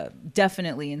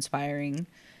definitely inspiring.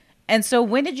 And so,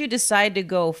 when did you decide to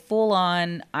go full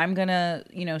on? I'm gonna,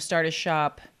 start a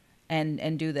shop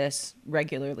and do this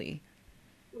regularly.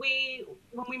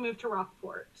 When we moved to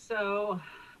Rockport. So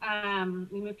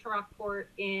we moved to Rockport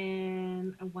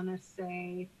in, I want to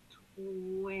say,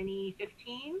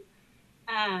 2015.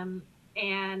 Um,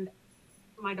 and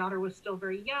my daughter was still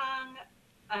very young.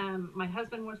 My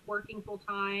husband was working full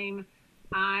time.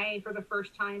 I, for the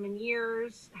first time in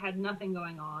years, had nothing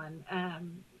going on.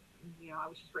 I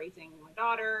was just raising my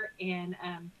daughter, and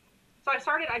so I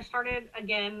started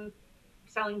again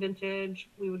selling vintage.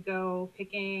 We would go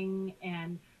picking,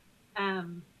 and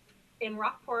um, in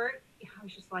Rockport, I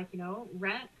was just like,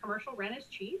 commercial rent is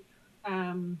cheap.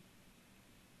 Um,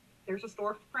 there's a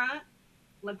storefront.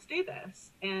 Let's do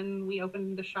this. And we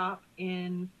opened the shop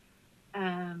in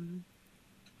um,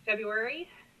 February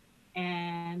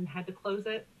and had to close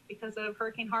it because of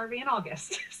Hurricane Harvey in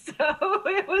August. So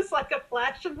it was like a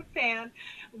flash in the pan,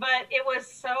 but it was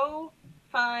so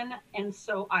fun and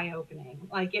so eye opening.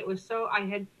 Like, it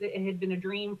had been a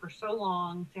dream for so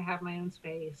long to have my own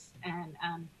space, and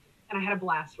I had a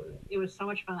blast with it. It was so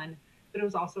much fun, but it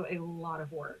was also a lot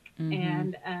of work.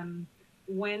 Mm-hmm. And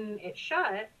when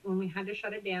we had to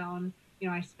shut it down,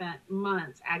 I spent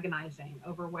months agonizing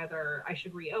over whether I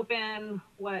should reopen,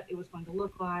 what it was going to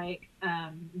look like,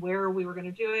 where we were going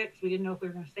to do it, because we didn't know if we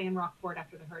were going to stay in Rockport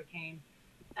after the hurricane.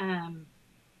 Um,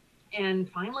 and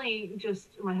finally, just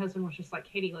my husband was just like,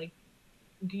 Katie, like,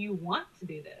 do you want to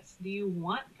do this? Do you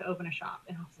want to open a shop?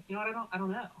 And I was like, what? I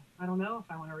don't know. I don't know if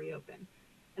I want to reopen.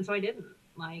 And so I didn't.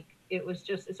 Like, it was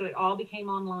just, so it all became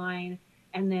online,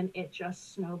 and then it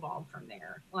just snowballed from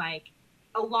there. Like,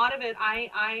 a lot of it,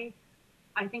 I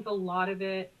think a lot of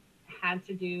it had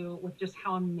to do with just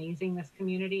how amazing this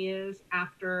community is.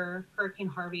 After Hurricane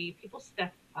Harvey, people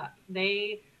stepped up.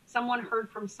 Someone heard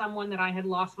from someone that I had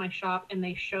lost my shop, and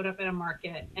they showed up at a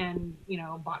market and,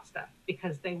 bought stuff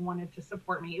because they wanted to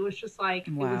support me. It was just like,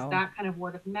 it was Wow. that kind of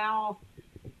word of mouth,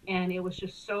 and it was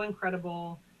just so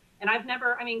incredible. And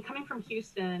I mean, coming from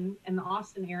Houston and the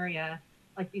Austin area,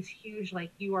 like, these huge,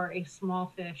 like, you are a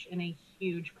small fish in a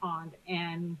huge pond,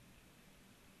 and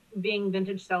being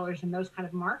vintage sellers in those kind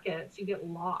of markets, you get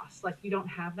lost. Like, you don't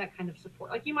have that kind of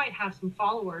support. Like, you might have some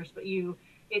followers, but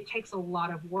it takes a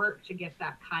lot of work to get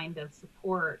that kind of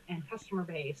support and customer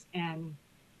base. And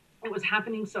it was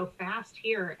happening so fast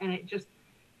here, and it just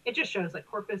shows that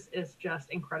Corpus is just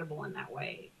incredible in that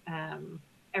way.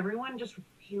 Everyone just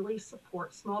really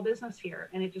supports small business here,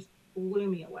 and it just blew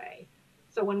me away.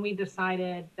 So when we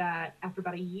decided that after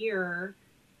about a year,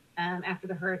 after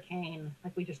the hurricane,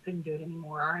 like we just couldn't do it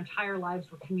anymore. Our entire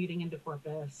lives were commuting into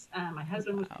Corpus. My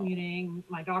husband was commuting.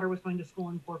 My daughter was going to school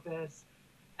in Corpus.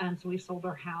 So we sold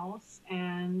our house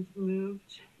and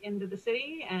moved into the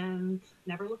city and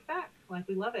never looked back. Like,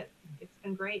 we love it. It's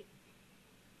been great.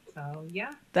 So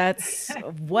yeah. That's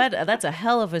that's a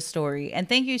hell of a story. And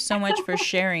thank you so much for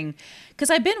sharing. Because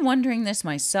I've been wondering this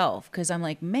myself, because I'm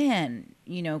like, man,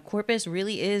 Corpus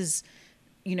really is,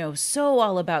 so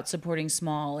all about supporting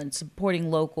small and supporting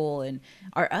local. And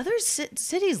are other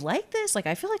cities like this? Like,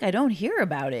 I feel like I don't hear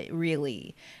about it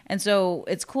really. And so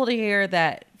it's cool to hear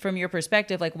that from your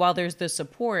perspective, like, while there's the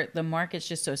support, the market's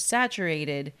just so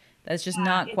saturated that it's just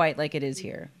not quite like it is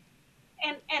here.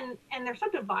 And they're so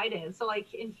divided. So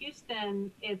like in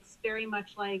Houston, it's very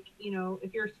much like,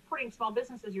 if you're supporting small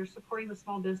businesses, you're supporting the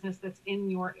small business that's in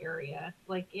your area,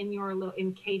 like in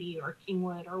Katy or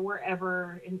Kingwood or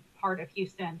wherever in part of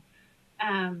Houston.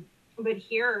 But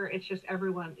here it's just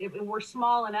everyone. We're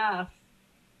small enough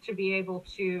to be able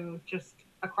to just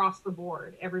across the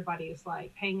board, everybody's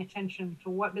like paying attention to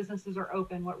what businesses are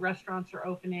open, what restaurants are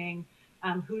opening,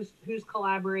 who's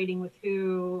collaborating with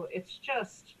who.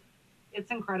 It's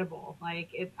incredible. Like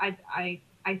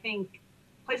I think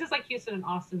places like Houston and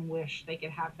Austin wish they could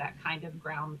have that kind of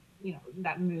ground,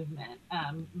 that movement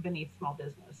beneath small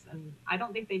business. And I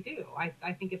don't think they do.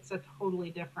 I think it's a totally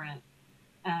different,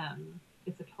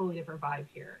 vibe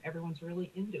here. Everyone's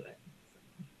really into it.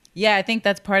 So. Yeah, I think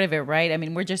that's part of it, right? I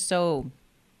mean, we're just so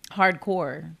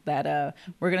hardcore that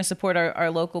we're going to support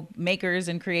our local makers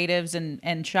and creatives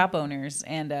and shop owners.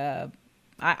 And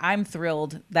I'm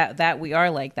thrilled that we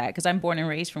are like that, because I'm born and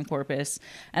raised from Corpus.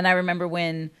 And I remember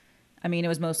when, it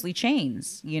was mostly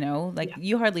chains,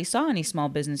 you hardly saw any small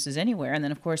businesses anywhere. And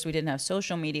then, of course, we didn't have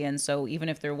social media. And so even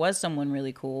if there was someone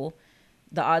really cool,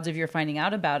 the odds of your finding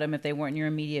out about them if they weren't in your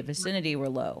immediate vicinity were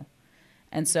low.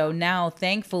 And so now,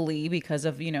 thankfully, because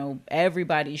of,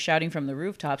 everybody shouting from the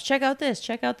rooftops, check out this,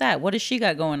 check out that. What has she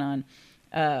got going on?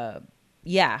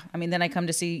 Then I come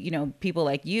to see, people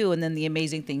like you, and then the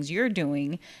amazing things you're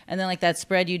doing. And then like that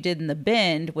spread you did in the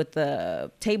Bend with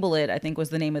the Table It, I think was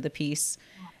the name of the piece.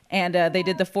 And they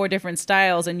did the 4 different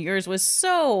styles, and yours was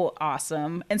so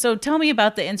awesome. And so tell me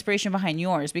about the inspiration behind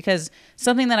yours, because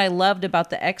something that I loved about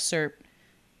the excerpt,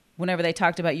 whenever they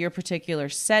talked about your particular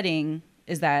setting,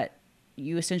 is that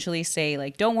you essentially say,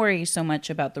 like, don't worry so much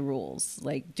about the rules.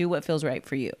 Like, do what feels right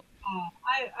for you.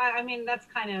 That's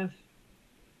kind of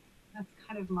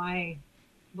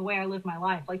the way I live my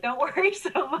life. Like, don't worry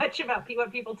so much about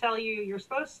what people tell you you're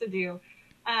supposed to do.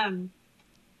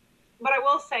 But I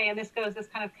will say, and this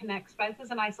kind of connects, but this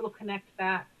is a nice little connect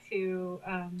back to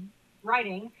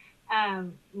writing.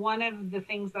 One of the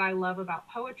things that I love about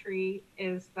poetry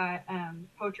is that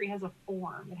poetry has a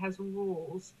form, it has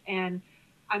rules. And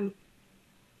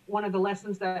one of the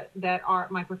lessons that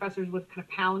my professors would kind of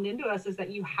pound into us is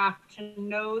that you have to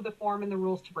know the form and the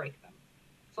rules to break them.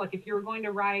 So like if you're going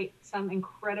to write some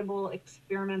incredible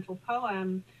experimental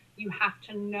poem, you have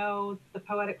to know the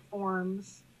poetic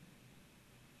forms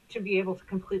to be able to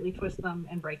completely twist them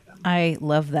and break them. I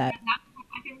love that.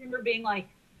 I can remember being like,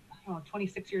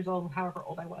 26 years old, however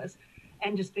old I was,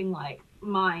 and just being like,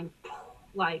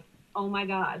 like, oh my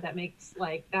God,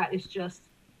 that is just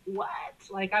what?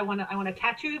 Like, I want a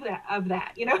tattoo of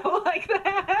that, like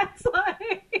that's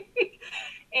like,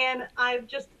 and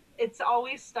it's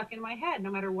always stuck in my head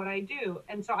no matter what I do.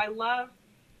 And so I love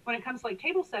when it comes to like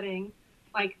table setting,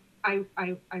 like I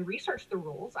research the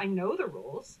rules, I know the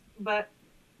rules, but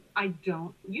I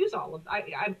don't use all of them.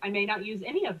 I may not use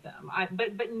any of them.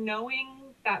 But knowing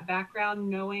that background,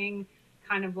 knowing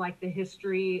kind of like the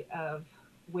history of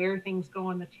where things go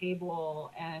on the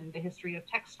table and the history of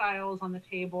textiles on the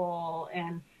table,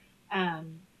 and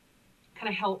kind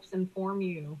of helps inform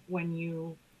you when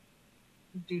you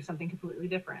do something completely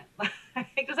different.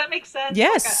 Does that make sense?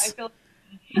 Yes. I feel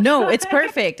no, it's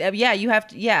perfect. You have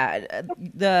to,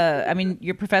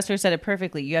 your professor said it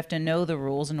perfectly. You have to know the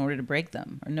rules in order to break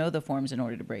them, or know the forms in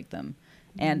order to break them.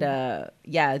 And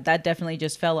that definitely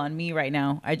just fell on me right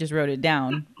now. I just wrote it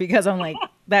down because I'm like,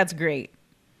 that's great.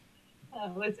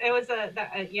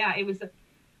 It was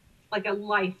like a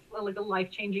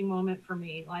life-changing moment for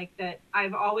me. Like that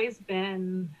I've always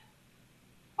been,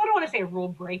 I don't want to say a rule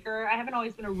breaker. I haven't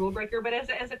always been a rule breaker, but as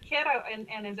a kid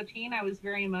and as a teen, I was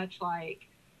very much like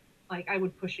like I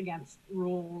would push against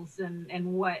rules and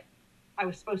what I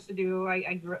was supposed to do.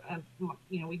 I grew up,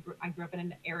 I grew up in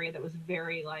an area that was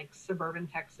very like suburban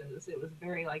Texas. It was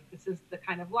very like, this is the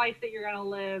kind of life that you're going to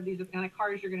live. These are the kind of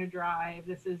cars you're going to drive.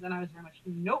 And I was very much,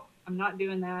 nope, I'm not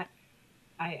doing that.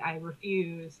 I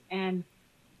refuse. And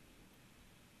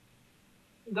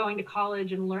going to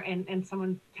college and learn, and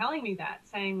someone telling me that,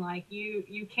 saying like,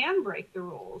 you can break the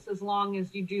rules as long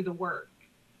as you do the work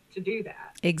to do that.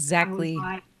 I was Exactly.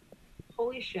 like,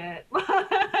 holy shit.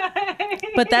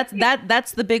 But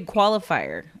that's the big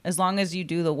qualifier. As long as you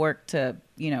do the work to,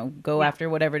 go Yeah. after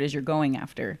whatever it is you're going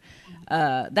after.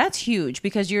 That's huge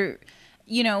because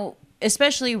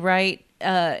especially right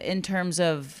in terms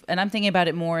of, and I'm thinking about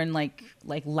it more in like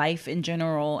life in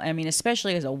general. I mean,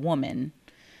 especially as a woman,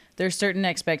 there's certain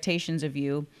expectations of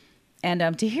you.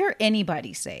 And to hear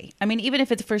anybody say, I mean, even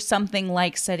if it's for something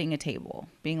like setting a table,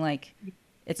 being like,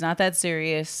 it's not that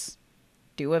serious,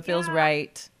 do what feels Yeah.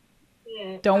 right.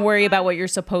 Don't Have worry fun. about what you're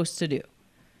supposed to do.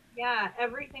 Yeah,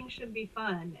 everything should be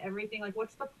fun. Everything, like,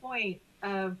 what's the point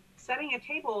of setting a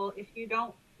table if you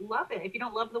don't love it? If you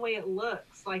don't love the way it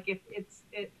looks, like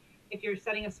if you're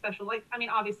setting a special, like, I mean,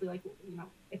 obviously, like,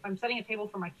 if I'm setting a table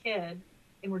for my kid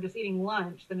and we're just eating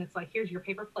lunch, then it's like, here's your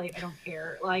paper plate. I don't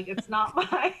care. Like, it's not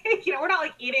like, we're not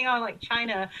like eating on like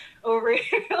China over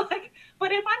here. Like,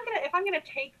 but if I'm gonna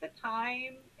take the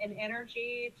time and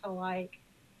energy to like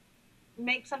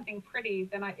make something pretty,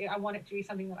 then I want it to be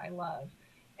something that I love.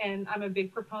 And I'm a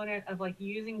big proponent of like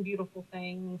using beautiful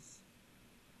things,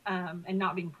 and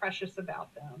not being precious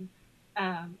about them.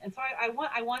 And so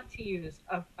I want to use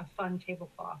a fun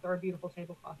tablecloth or a beautiful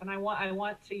tablecloth, and I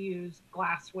want to use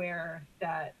glassware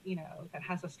that that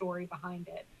has a story behind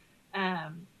it.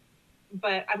 Um,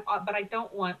 but I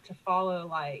don't want to follow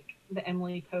like the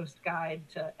Emily Post guide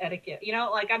to etiquette.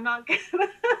 Like I'm not gonna.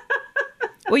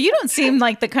 Well, you don't seem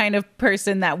like the kind of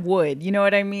person that would. You know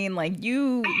what I mean? Like I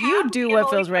you have do the what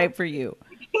Emily feels right Post, for you.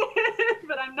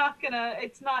 but I'm not gonna.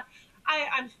 It's not.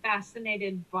 I'm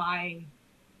fascinated by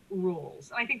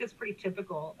rules. And I think that's pretty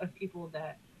typical of people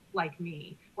that like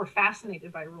me. We're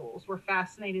fascinated by rules. We're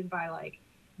fascinated by like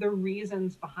the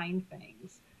reasons behind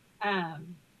things.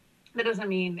 Um, that doesn't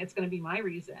mean it's going to be my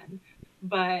reason,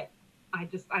 but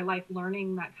I like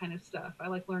learning that kind of stuff. I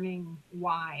like learning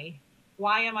why.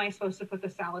 Why am I supposed to put the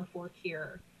salad fork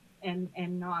here and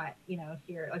not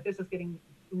here? Like this is getting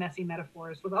messy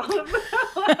metaphors with all of them.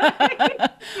 Like,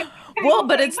 Well, table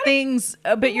but setting, it's but it, things,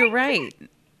 but you're right.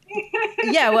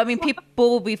 Yeah, well, I it's mean, like, people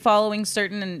will be following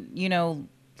certain,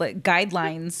 like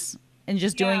guidelines and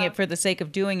just doing yeah, it for the sake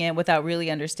of doing it without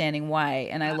really understanding why.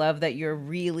 And I yeah, love that you're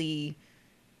really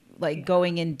like yeah.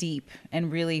 going in deep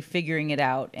and really figuring it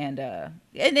out. I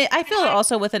And feel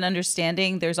also with an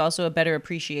understanding, there's also a better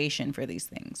appreciation for these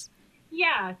things.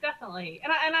 yeah, definitely.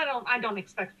 And I don't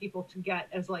expect people to get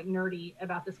as like nerdy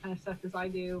about this kind of stuff as I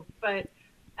do, but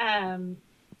um,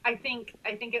 I think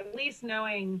at least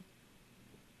knowing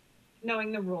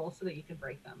the rules so that you can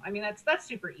break them. I mean, that's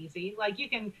super easy. Like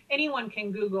anyone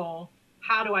can Google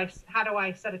how do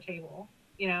I set a table,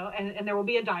 and there will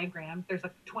be a diagram. There's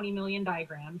like 20 million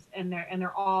diagrams, and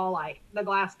they're all like the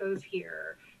glass goes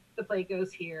here, the plate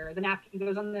goes here, the napkin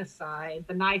goes on this side,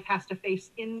 the knife has to face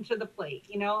into the plate.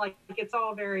 Like it's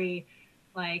all very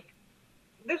like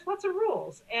there's lots of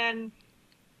rules. And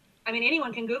I mean,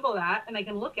 anyone can Google that and they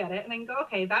can look at it and they can go,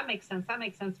 okay, that makes sense. That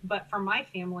makes sense. But for my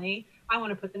family, I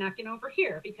want to put the napkin over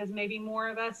here because maybe more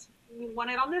of us want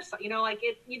it on this side. Like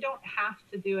you don't have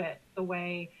to do it the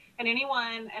way. And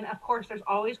of course, there's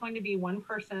always going to be one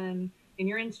person in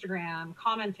your Instagram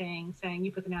commenting saying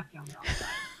you put the napkin on the wrong side.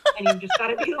 And you've just got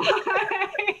to be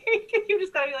like, you've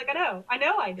just got to be like, I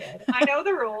know I did. I know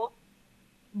the rule,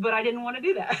 but I didn't want to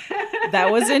do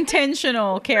That was that.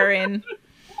 intentional, Karen.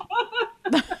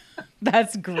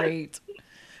 That's great.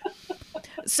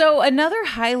 So another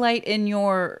highlight on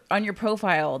your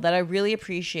profile that I really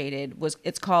appreciated was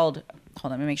it's called,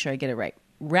 hold on, let me make sure I get it right.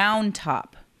 Round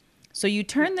Top. So you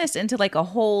turn this into like a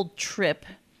whole trip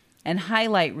and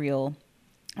highlight reel,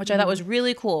 which I thought was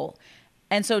really cool.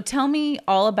 And so tell me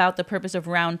all about the purpose of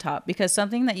Round Top, because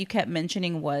something that you kept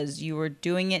mentioning was you were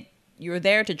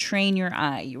there to train your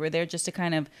eye. You were there just to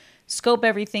kind of scope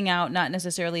everything out, not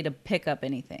necessarily to pick up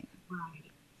anything.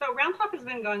 Right. So Round Top has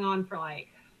been going on for like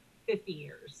 50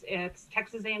 years. It's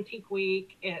Texas Antique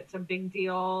Week. It's a big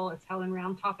deal. It's held in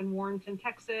Round Top in Warrenton,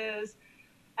 Texas,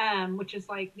 which is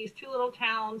like these two little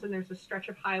towns, and there's a stretch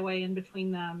of highway in between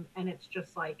them, and it's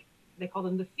just like they call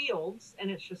them the fields, and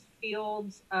it's just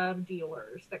fields of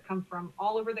dealers that come from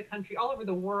all over the country, all over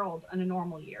the world in a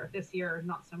normal year. This year,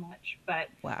 not so much, but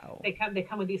Wow. they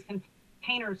come with these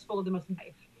containers full of the most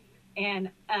life.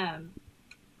 And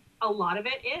a lot of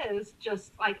it is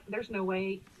just like there's no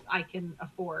way I can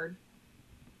afford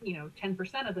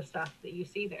 10% of the stuff that you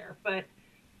see there, but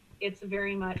it's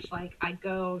very much like I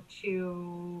go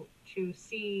to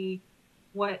see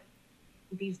what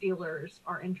these dealers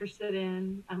are interested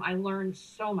in. I learned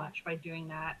so much by doing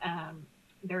that.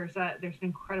 There's an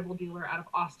incredible dealer out of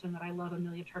Austin that I love,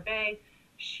 Amelia Tarbay.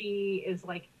 She is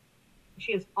like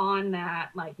she is on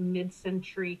that like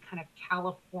mid-century kind of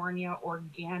California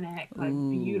organic, like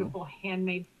Ooh. beautiful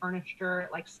handmade furniture,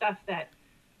 like stuff that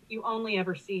you only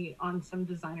ever see on some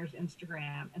designer's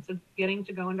Instagram. And so getting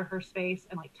to go into her space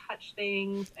and like touch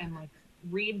things and like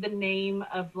read the name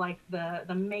of like the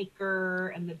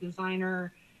maker and the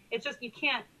designer, it's just you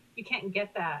can't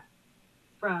get that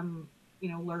from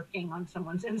lurking on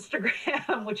someone's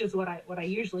Instagram, which is what I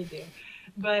usually do.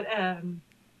 But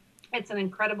it's an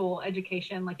incredible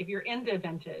education. Like if you're into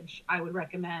vintage, I would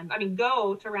recommend. I mean,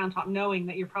 go to Round Top knowing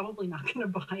that you're probably not going to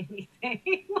buy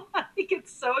anything. Like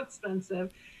it's so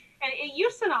expensive, and it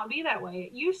used to not be that way.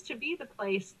 It used to be the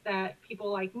place that people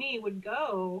like me would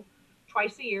go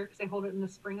twice a year because they hold it in the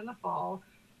spring and the fall,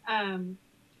 um,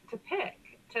 to pick.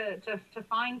 To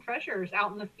find treasures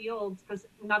out in the fields because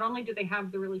not only do they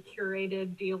have the really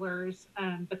curated dealers,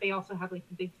 but they also have like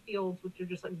the big fields which are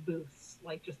just like booths,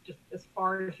 like just as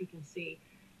far as you can see.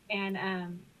 And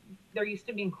there used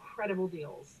to be incredible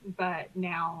deals, but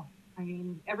now I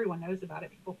mean everyone knows about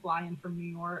it. People fly in from New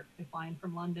York, they fly in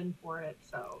from London for it.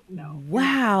 So no, you're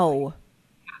not going to find Wow.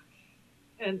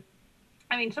 it. And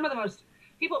I mean some of the most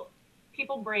people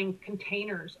people bring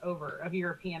containers over of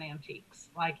European antiques.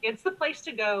 Like it's the place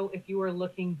to go if you are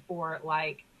looking for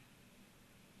like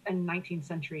a 19th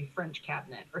century French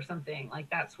cabinet or something. Like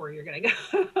that's where you're gonna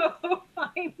go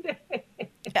find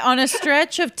it. On a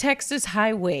stretch of Texas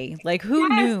highway. Like who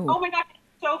Yes. knew? Oh my gosh,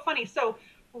 it's so funny. So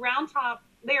Round Top,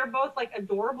 they are both like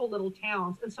adorable little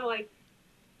towns, and so like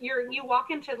you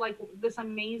walk into like this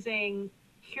amazing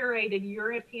curated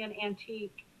European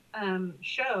antique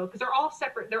show because they're all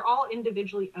separate. They're all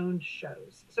individually owned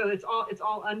shows. So it's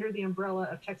all under the umbrella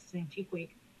of Texas Antique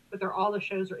Week, but all the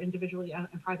shows are individually and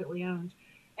privately owned.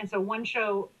 And so one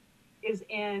show is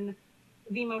in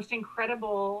the most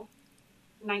incredible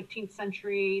 19th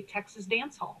century Texas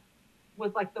dance hall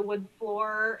with like the wood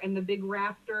floor and the big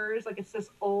rafters. Like it's this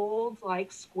old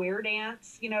like square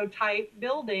dance, type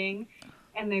building,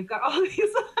 and they've got all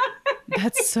these.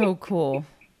 That's so cool.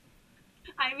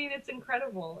 I mean, it's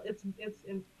incredible.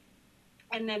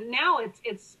 And then now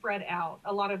it's spread out.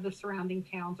 A lot of the surrounding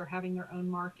towns are having their own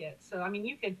market. So I mean,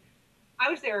 you could. I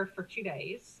was there for 2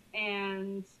 days,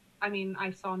 and I mean,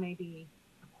 I saw maybe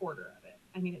a quarter of it.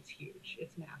 I mean, it's huge.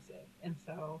 It's massive, and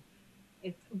so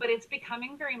it's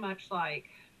becoming very much like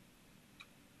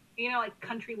like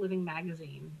Country Living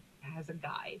magazine has a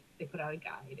guide. They put out a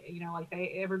guide. Like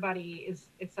everybody is.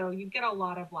 So you get a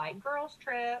lot of like girls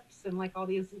trips and like all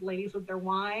these ladies with their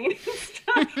wine and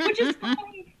stuff, which is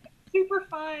funny, super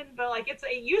fun. But like it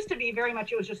used to be very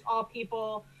much. It was just all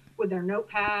people with their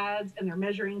notepads and their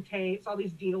measuring tapes. All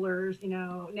these dealers.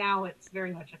 Now it's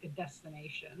very much like a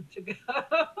destination to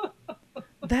go.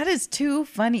 That is too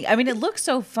funny. I mean, it looks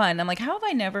so fun. I'm like, how have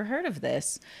I never heard of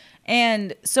this?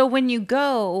 And so when you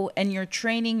go and you're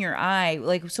training your eye,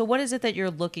 like, so what is it that you're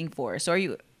looking for? So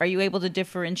are you able to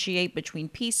differentiate between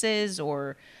pieces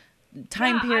or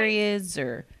time Yeah, periods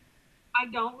or I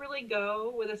don't really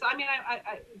go with this. I mean,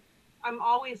 I'm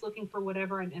always looking for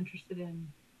whatever I'm interested in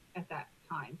at that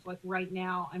time. So like right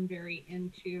now, I'm very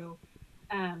into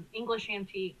English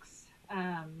antiques.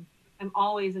 I'm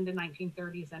always into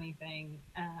 1930s anything.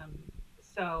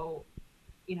 So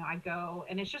I go,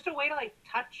 and it's just a way to like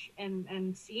touch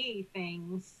and see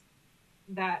things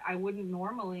that I wouldn't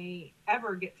normally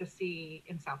ever get to see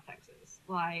in South Texas.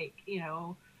 Like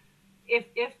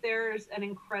if there's an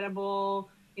incredible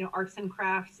arts and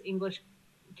crafts English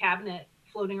cabinet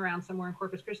floating around somewhere in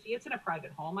Corpus Christi, it's in a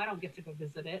private home. I don't get to go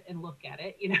visit it and look at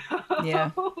it,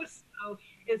 yeah. So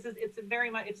it's a very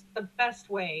much it's the best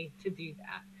way to do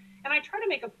that. And I try to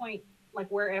make a point like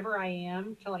wherever I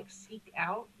am to like seek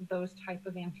out those type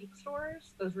of antique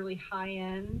stores, those really high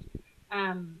end.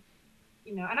 Um,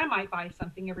 and I might buy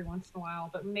something every once in a while,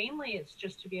 but mainly it's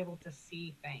just to be able to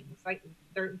see things. Like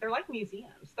they're like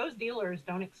museums. Those dealers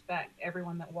don't expect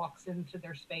everyone that walks into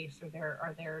their space or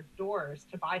their doors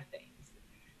to buy things.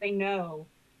 They know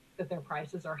that their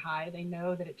prices are high. They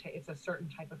know that it's a certain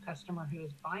type of customer who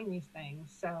is buying these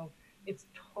things. So it's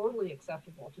totally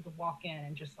acceptable to walk in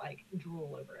and just like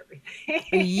drool over everything.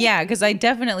 Yeah, because I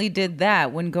definitely did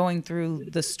that when going through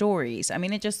the stories. I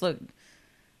mean, it just looked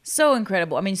so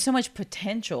incredible. I mean, so much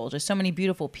potential, just so many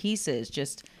beautiful pieces.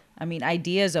 Just I mean,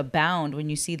 ideas abound when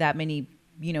you see that many,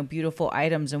 beautiful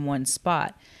items in one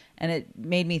spot. And it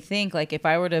made me think, like, if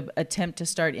I were to attempt to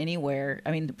start anywhere,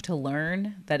 I mean, to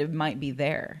learn, that it might be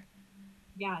there.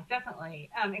 Yeah, definitely.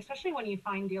 Especially when you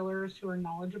find dealers who are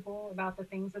knowledgeable about the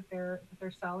things that they're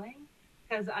selling,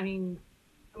 because I mean,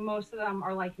 most of them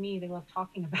are like me; they love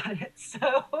talking about it.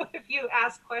 So if you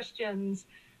ask questions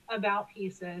about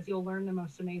pieces, you'll learn the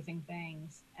most amazing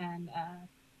things. And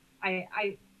I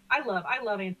I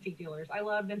love antique dealers. I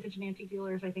love vintage and antique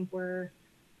dealers. I think we're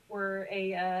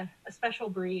a special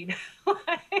breed.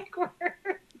 Like we're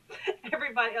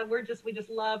everybody. We just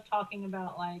love talking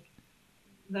about like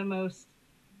the most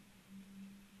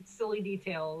silly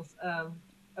details of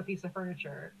a piece of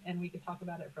furniture, and we could talk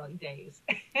about it for like days.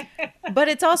 But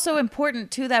it's also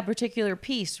important to that particular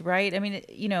piece, right? I mean,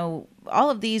 all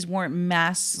of these weren't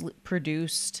mass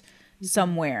produced Mhm.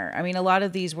 somewhere. I mean, a lot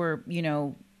of these were,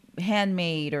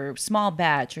 handmade or small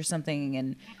batch or something,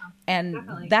 and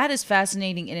Definitely. that is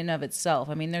fascinating in and of itself.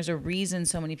 I mean, there's a reason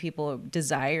so many people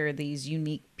desire these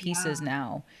unique Yeah. pieces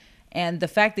now. And the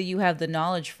fact that you have the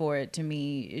knowledge for it to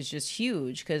me is just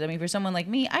huge because I mean, for someone like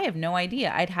me, I have no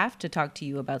idea. I'd have to talk to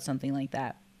you about something like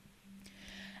that.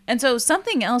 And so,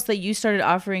 something else that you started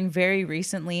offering very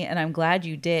recently, and I'm glad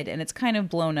you did, and it's kind of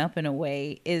blown up in a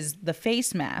way, is the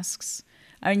face masks.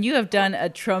 And you have done a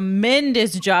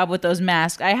tremendous job with those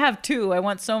masks. I have too. I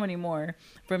want so many more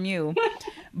from you.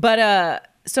 But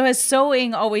so has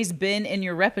sewing always been in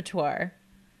your repertoire?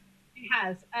 It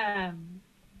has.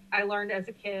 I learned as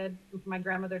a kid. My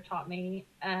grandmother taught me,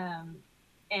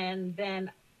 and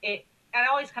then it. I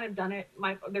always kind of done it.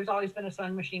 There's always been a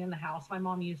sewing machine in the house. My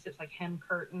mom used it to like hem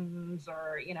curtains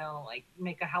or like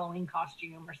make a Halloween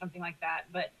costume or something like that.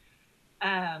 But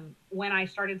when I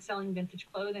started selling vintage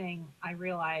clothing, I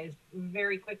realized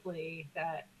very quickly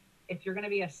that if you're going to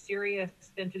be a serious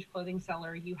vintage clothing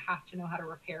seller, you have to know how to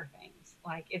repair things.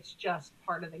 Like it's just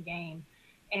part of the game.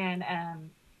 And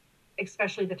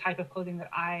especially the type of clothing that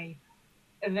I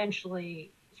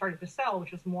eventually started to sell,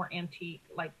 which was more antique,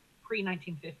 like pre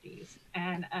 1950s.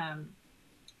 And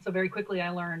so very quickly I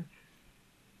learned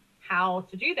how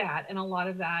to do that. And a lot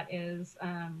of that is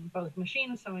both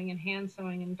machine sewing and hand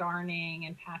sewing and darning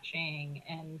and patching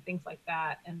and things like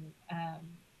that. And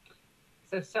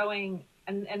so sewing.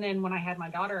 And then when I had my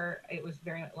daughter, it was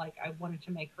very like I wanted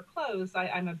to make her clothes.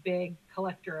 I'm a big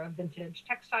collector of vintage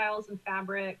textiles and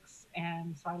fabrics,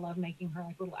 and so I love making her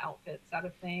like little outfits out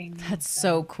of That's things.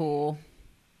 so And cool.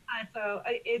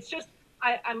 it's just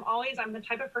I'm the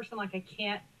type of person like I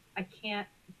can't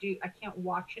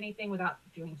watch anything without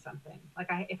doing something. Like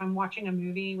if I'm watching a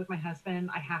movie with my husband,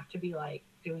 I have to be like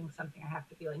doing something. I have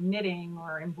to be like knitting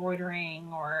or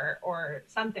embroidering or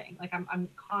something. Like I'm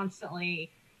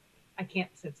constantly I can't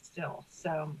sit still.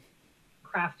 So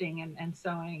crafting and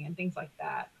sewing and things like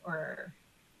that or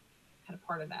kind of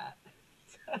part of that.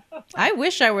 I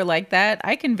wish I were like that.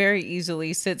 I can very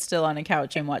easily sit still on a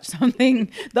couch and watch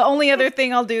something. The only other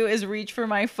thing I'll do is reach for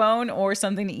my phone or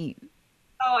something to eat.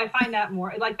 Oh, I find that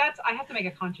more like that's I have to make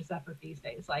a conscious effort these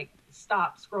days. Like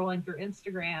stop scrolling through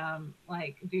Instagram,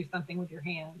 like do something with your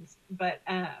hands. But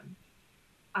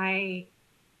I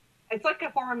it's like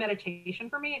a form of meditation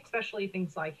for me, especially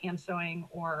things like hand sewing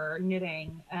or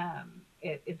knitting.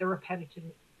 The repetitive.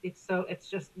 It's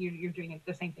just you're doing it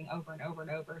the same thing over and over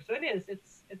and over. So it is.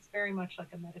 It's very much like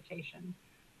a meditation.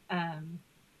 Um,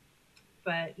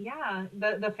 but yeah,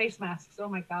 the face masks. Oh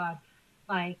my god,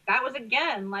 like that was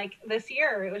again like this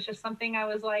year. It was just something I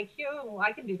was like, yo,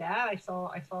 I can do that. I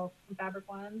saw some fabric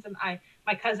ones, and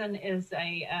my cousin is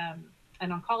a an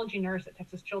oncology nurse at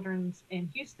Texas Children's in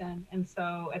Houston, and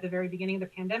so at the very beginning of the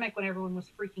pandemic, when everyone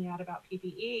was freaking out about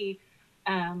PPE.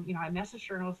 I messaged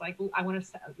her and I was like, I want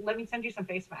to let me send you some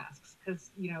face masks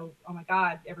because oh my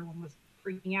god, everyone was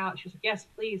freaking out. She was like, yes,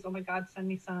 please. Oh my god, send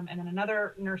me some. And then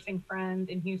another nursing friend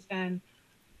in Houston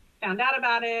found out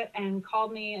about it and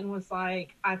called me and was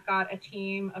like, I've got a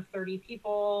team of 30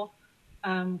 people.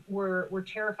 We're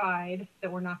terrified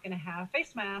that we're not going to have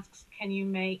face masks. Can you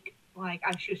make like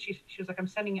she was like, I'm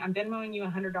Venmoing you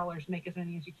 $100. Make as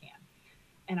many as you can.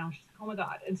 And I was just like, oh my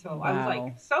god. And so I was like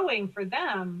Wow. sewing for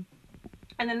them.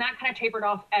 And then that kind of tapered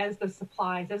off as the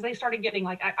supplies, as they started getting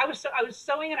like I was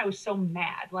sewing and I was so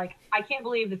mad. Like I can't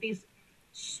believe that these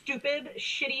stupid,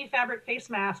 shitty fabric face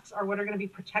masks are what are going to be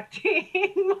protecting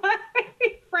my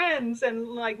friends and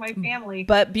like my family.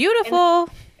 But And beautiful.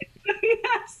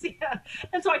 yes, yeah.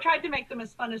 And so I tried to make them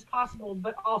as fun as possible,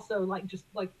 but also like just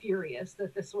like furious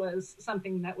that this was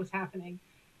something that was happening.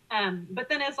 But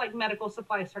then as like medical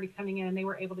supplies started coming in and they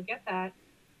were able to get that,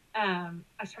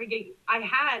 I started getting, I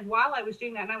had, while I was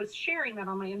doing that, and I was sharing that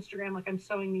on my Instagram, like I'm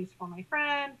sewing these for my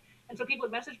friend. And so people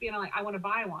would message me and I'm like, I want to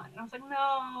buy one. And I was like,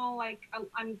 no, like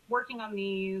I'm working on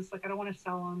these. Like, I don't want to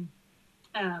sell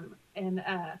them. And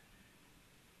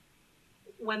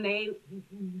when they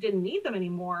didn't need them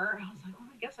anymore, I was like, well,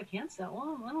 I guess I can sell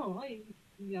them. I don't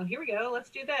know. Here we go. Let's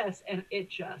do this. And it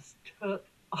just took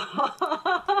off.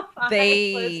 I was,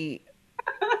 They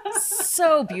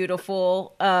so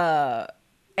beautiful.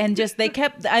 And just they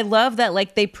kept, I love that,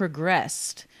 like, they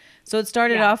progressed. So it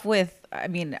started yeah, off with, I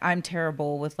mean, I'm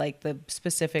terrible with like the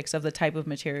specifics of the type of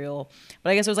material,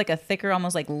 but I guess it was like a thicker,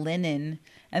 almost like linen.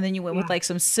 And then you went with yeah. like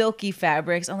some silky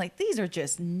fabrics. I'm like, these are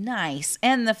just nice.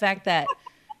 And the fact that,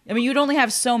 I mean, you'd only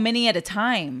have so many at a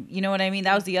time. You know what I mean?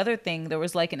 That was the other thing. There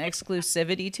was like an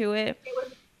exclusivity to it. It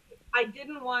was, I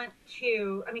didn't want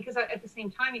to, I mean, because at the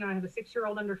same time, I have a 6 year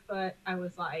old underfoot. I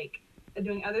was like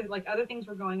doing other things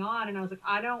were going on. And I was like,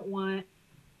 I don't want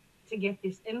to get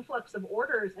this influx of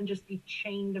orders and just be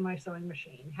chained to my sewing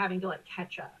machine, having to like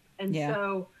catch up. And Yeah.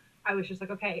 so I was just like,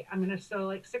 okay, I'm going to sew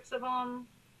like six of them.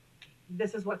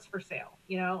 This is what's for sale,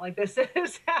 like this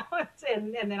is how it's,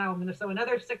 and then I'm going to sew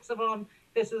another six of them.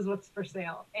 This is what's for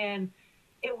sale. And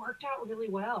it worked out really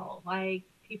well. Like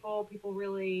people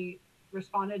really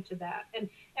responded to that. And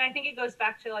I think it goes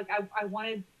back to like, I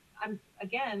wanted,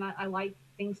 I like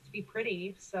things to be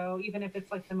pretty. So even if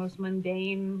it's like the most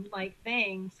mundane like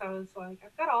thing. So it's like,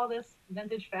 I've got all this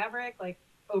vintage fabric, like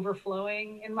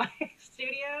overflowing in my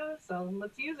studio. So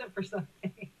let's use it for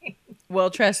something.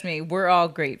 Well, trust me, we're all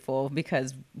grateful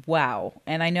because wow.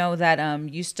 And I know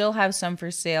that you still have some for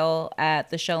sale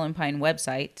at the Shell and Pine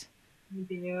website. You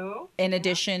do? In Yeah.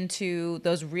 addition to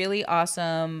those really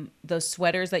awesome those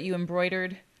sweaters that you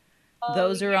embroidered, Oh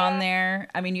those are on yeah. there.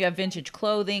 I mean, you have vintage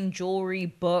clothing, jewelry,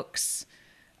 books,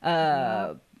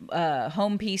 Yeah. uh,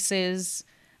 home pieces.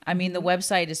 I mean, the Hmm.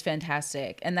 website is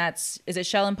fantastic. And that's, is it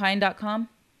shellandpine.com?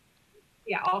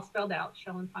 Yeah, all spelled out,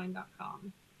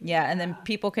 shellandpine.com. Yeah. And then Yeah.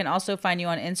 people can also find you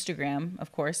on Instagram,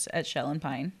 of course, at Shell and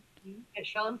Pine. At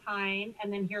Shell and Pine.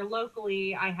 And then here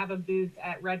locally, I have a booth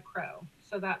at Red Crow.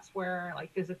 So that's where,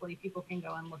 like, physically people can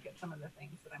go and look at some of the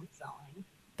things that I'm selling.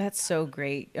 That's so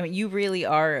great. I mean, you really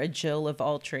are a Jill of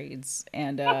all trades.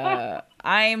 And I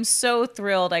am so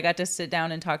thrilled I got to sit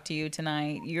down and talk to you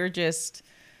tonight. You're just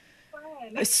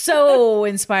Fun. so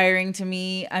inspiring to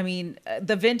me. I mean,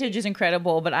 the vintage is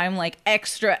incredible, but I'm like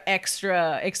extra,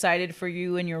 extra excited for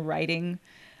you and your writing.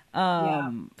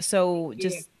 Yeah. Thank So you.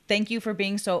 just thank you for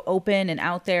being so open and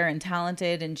out there and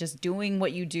talented and just doing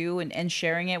what you do and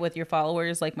sharing it with your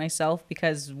followers like myself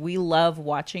because we love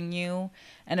watching you.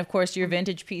 And of course, your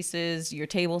vintage pieces, your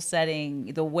table setting,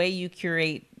 the way you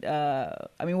curate,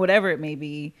 I mean, whatever it may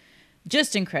be,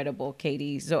 just incredible,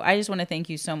 Katie. So I just want to thank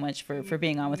you so much for Thank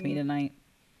being on with me you. tonight.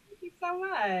 Thank you so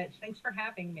much. Thanks for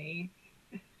having me.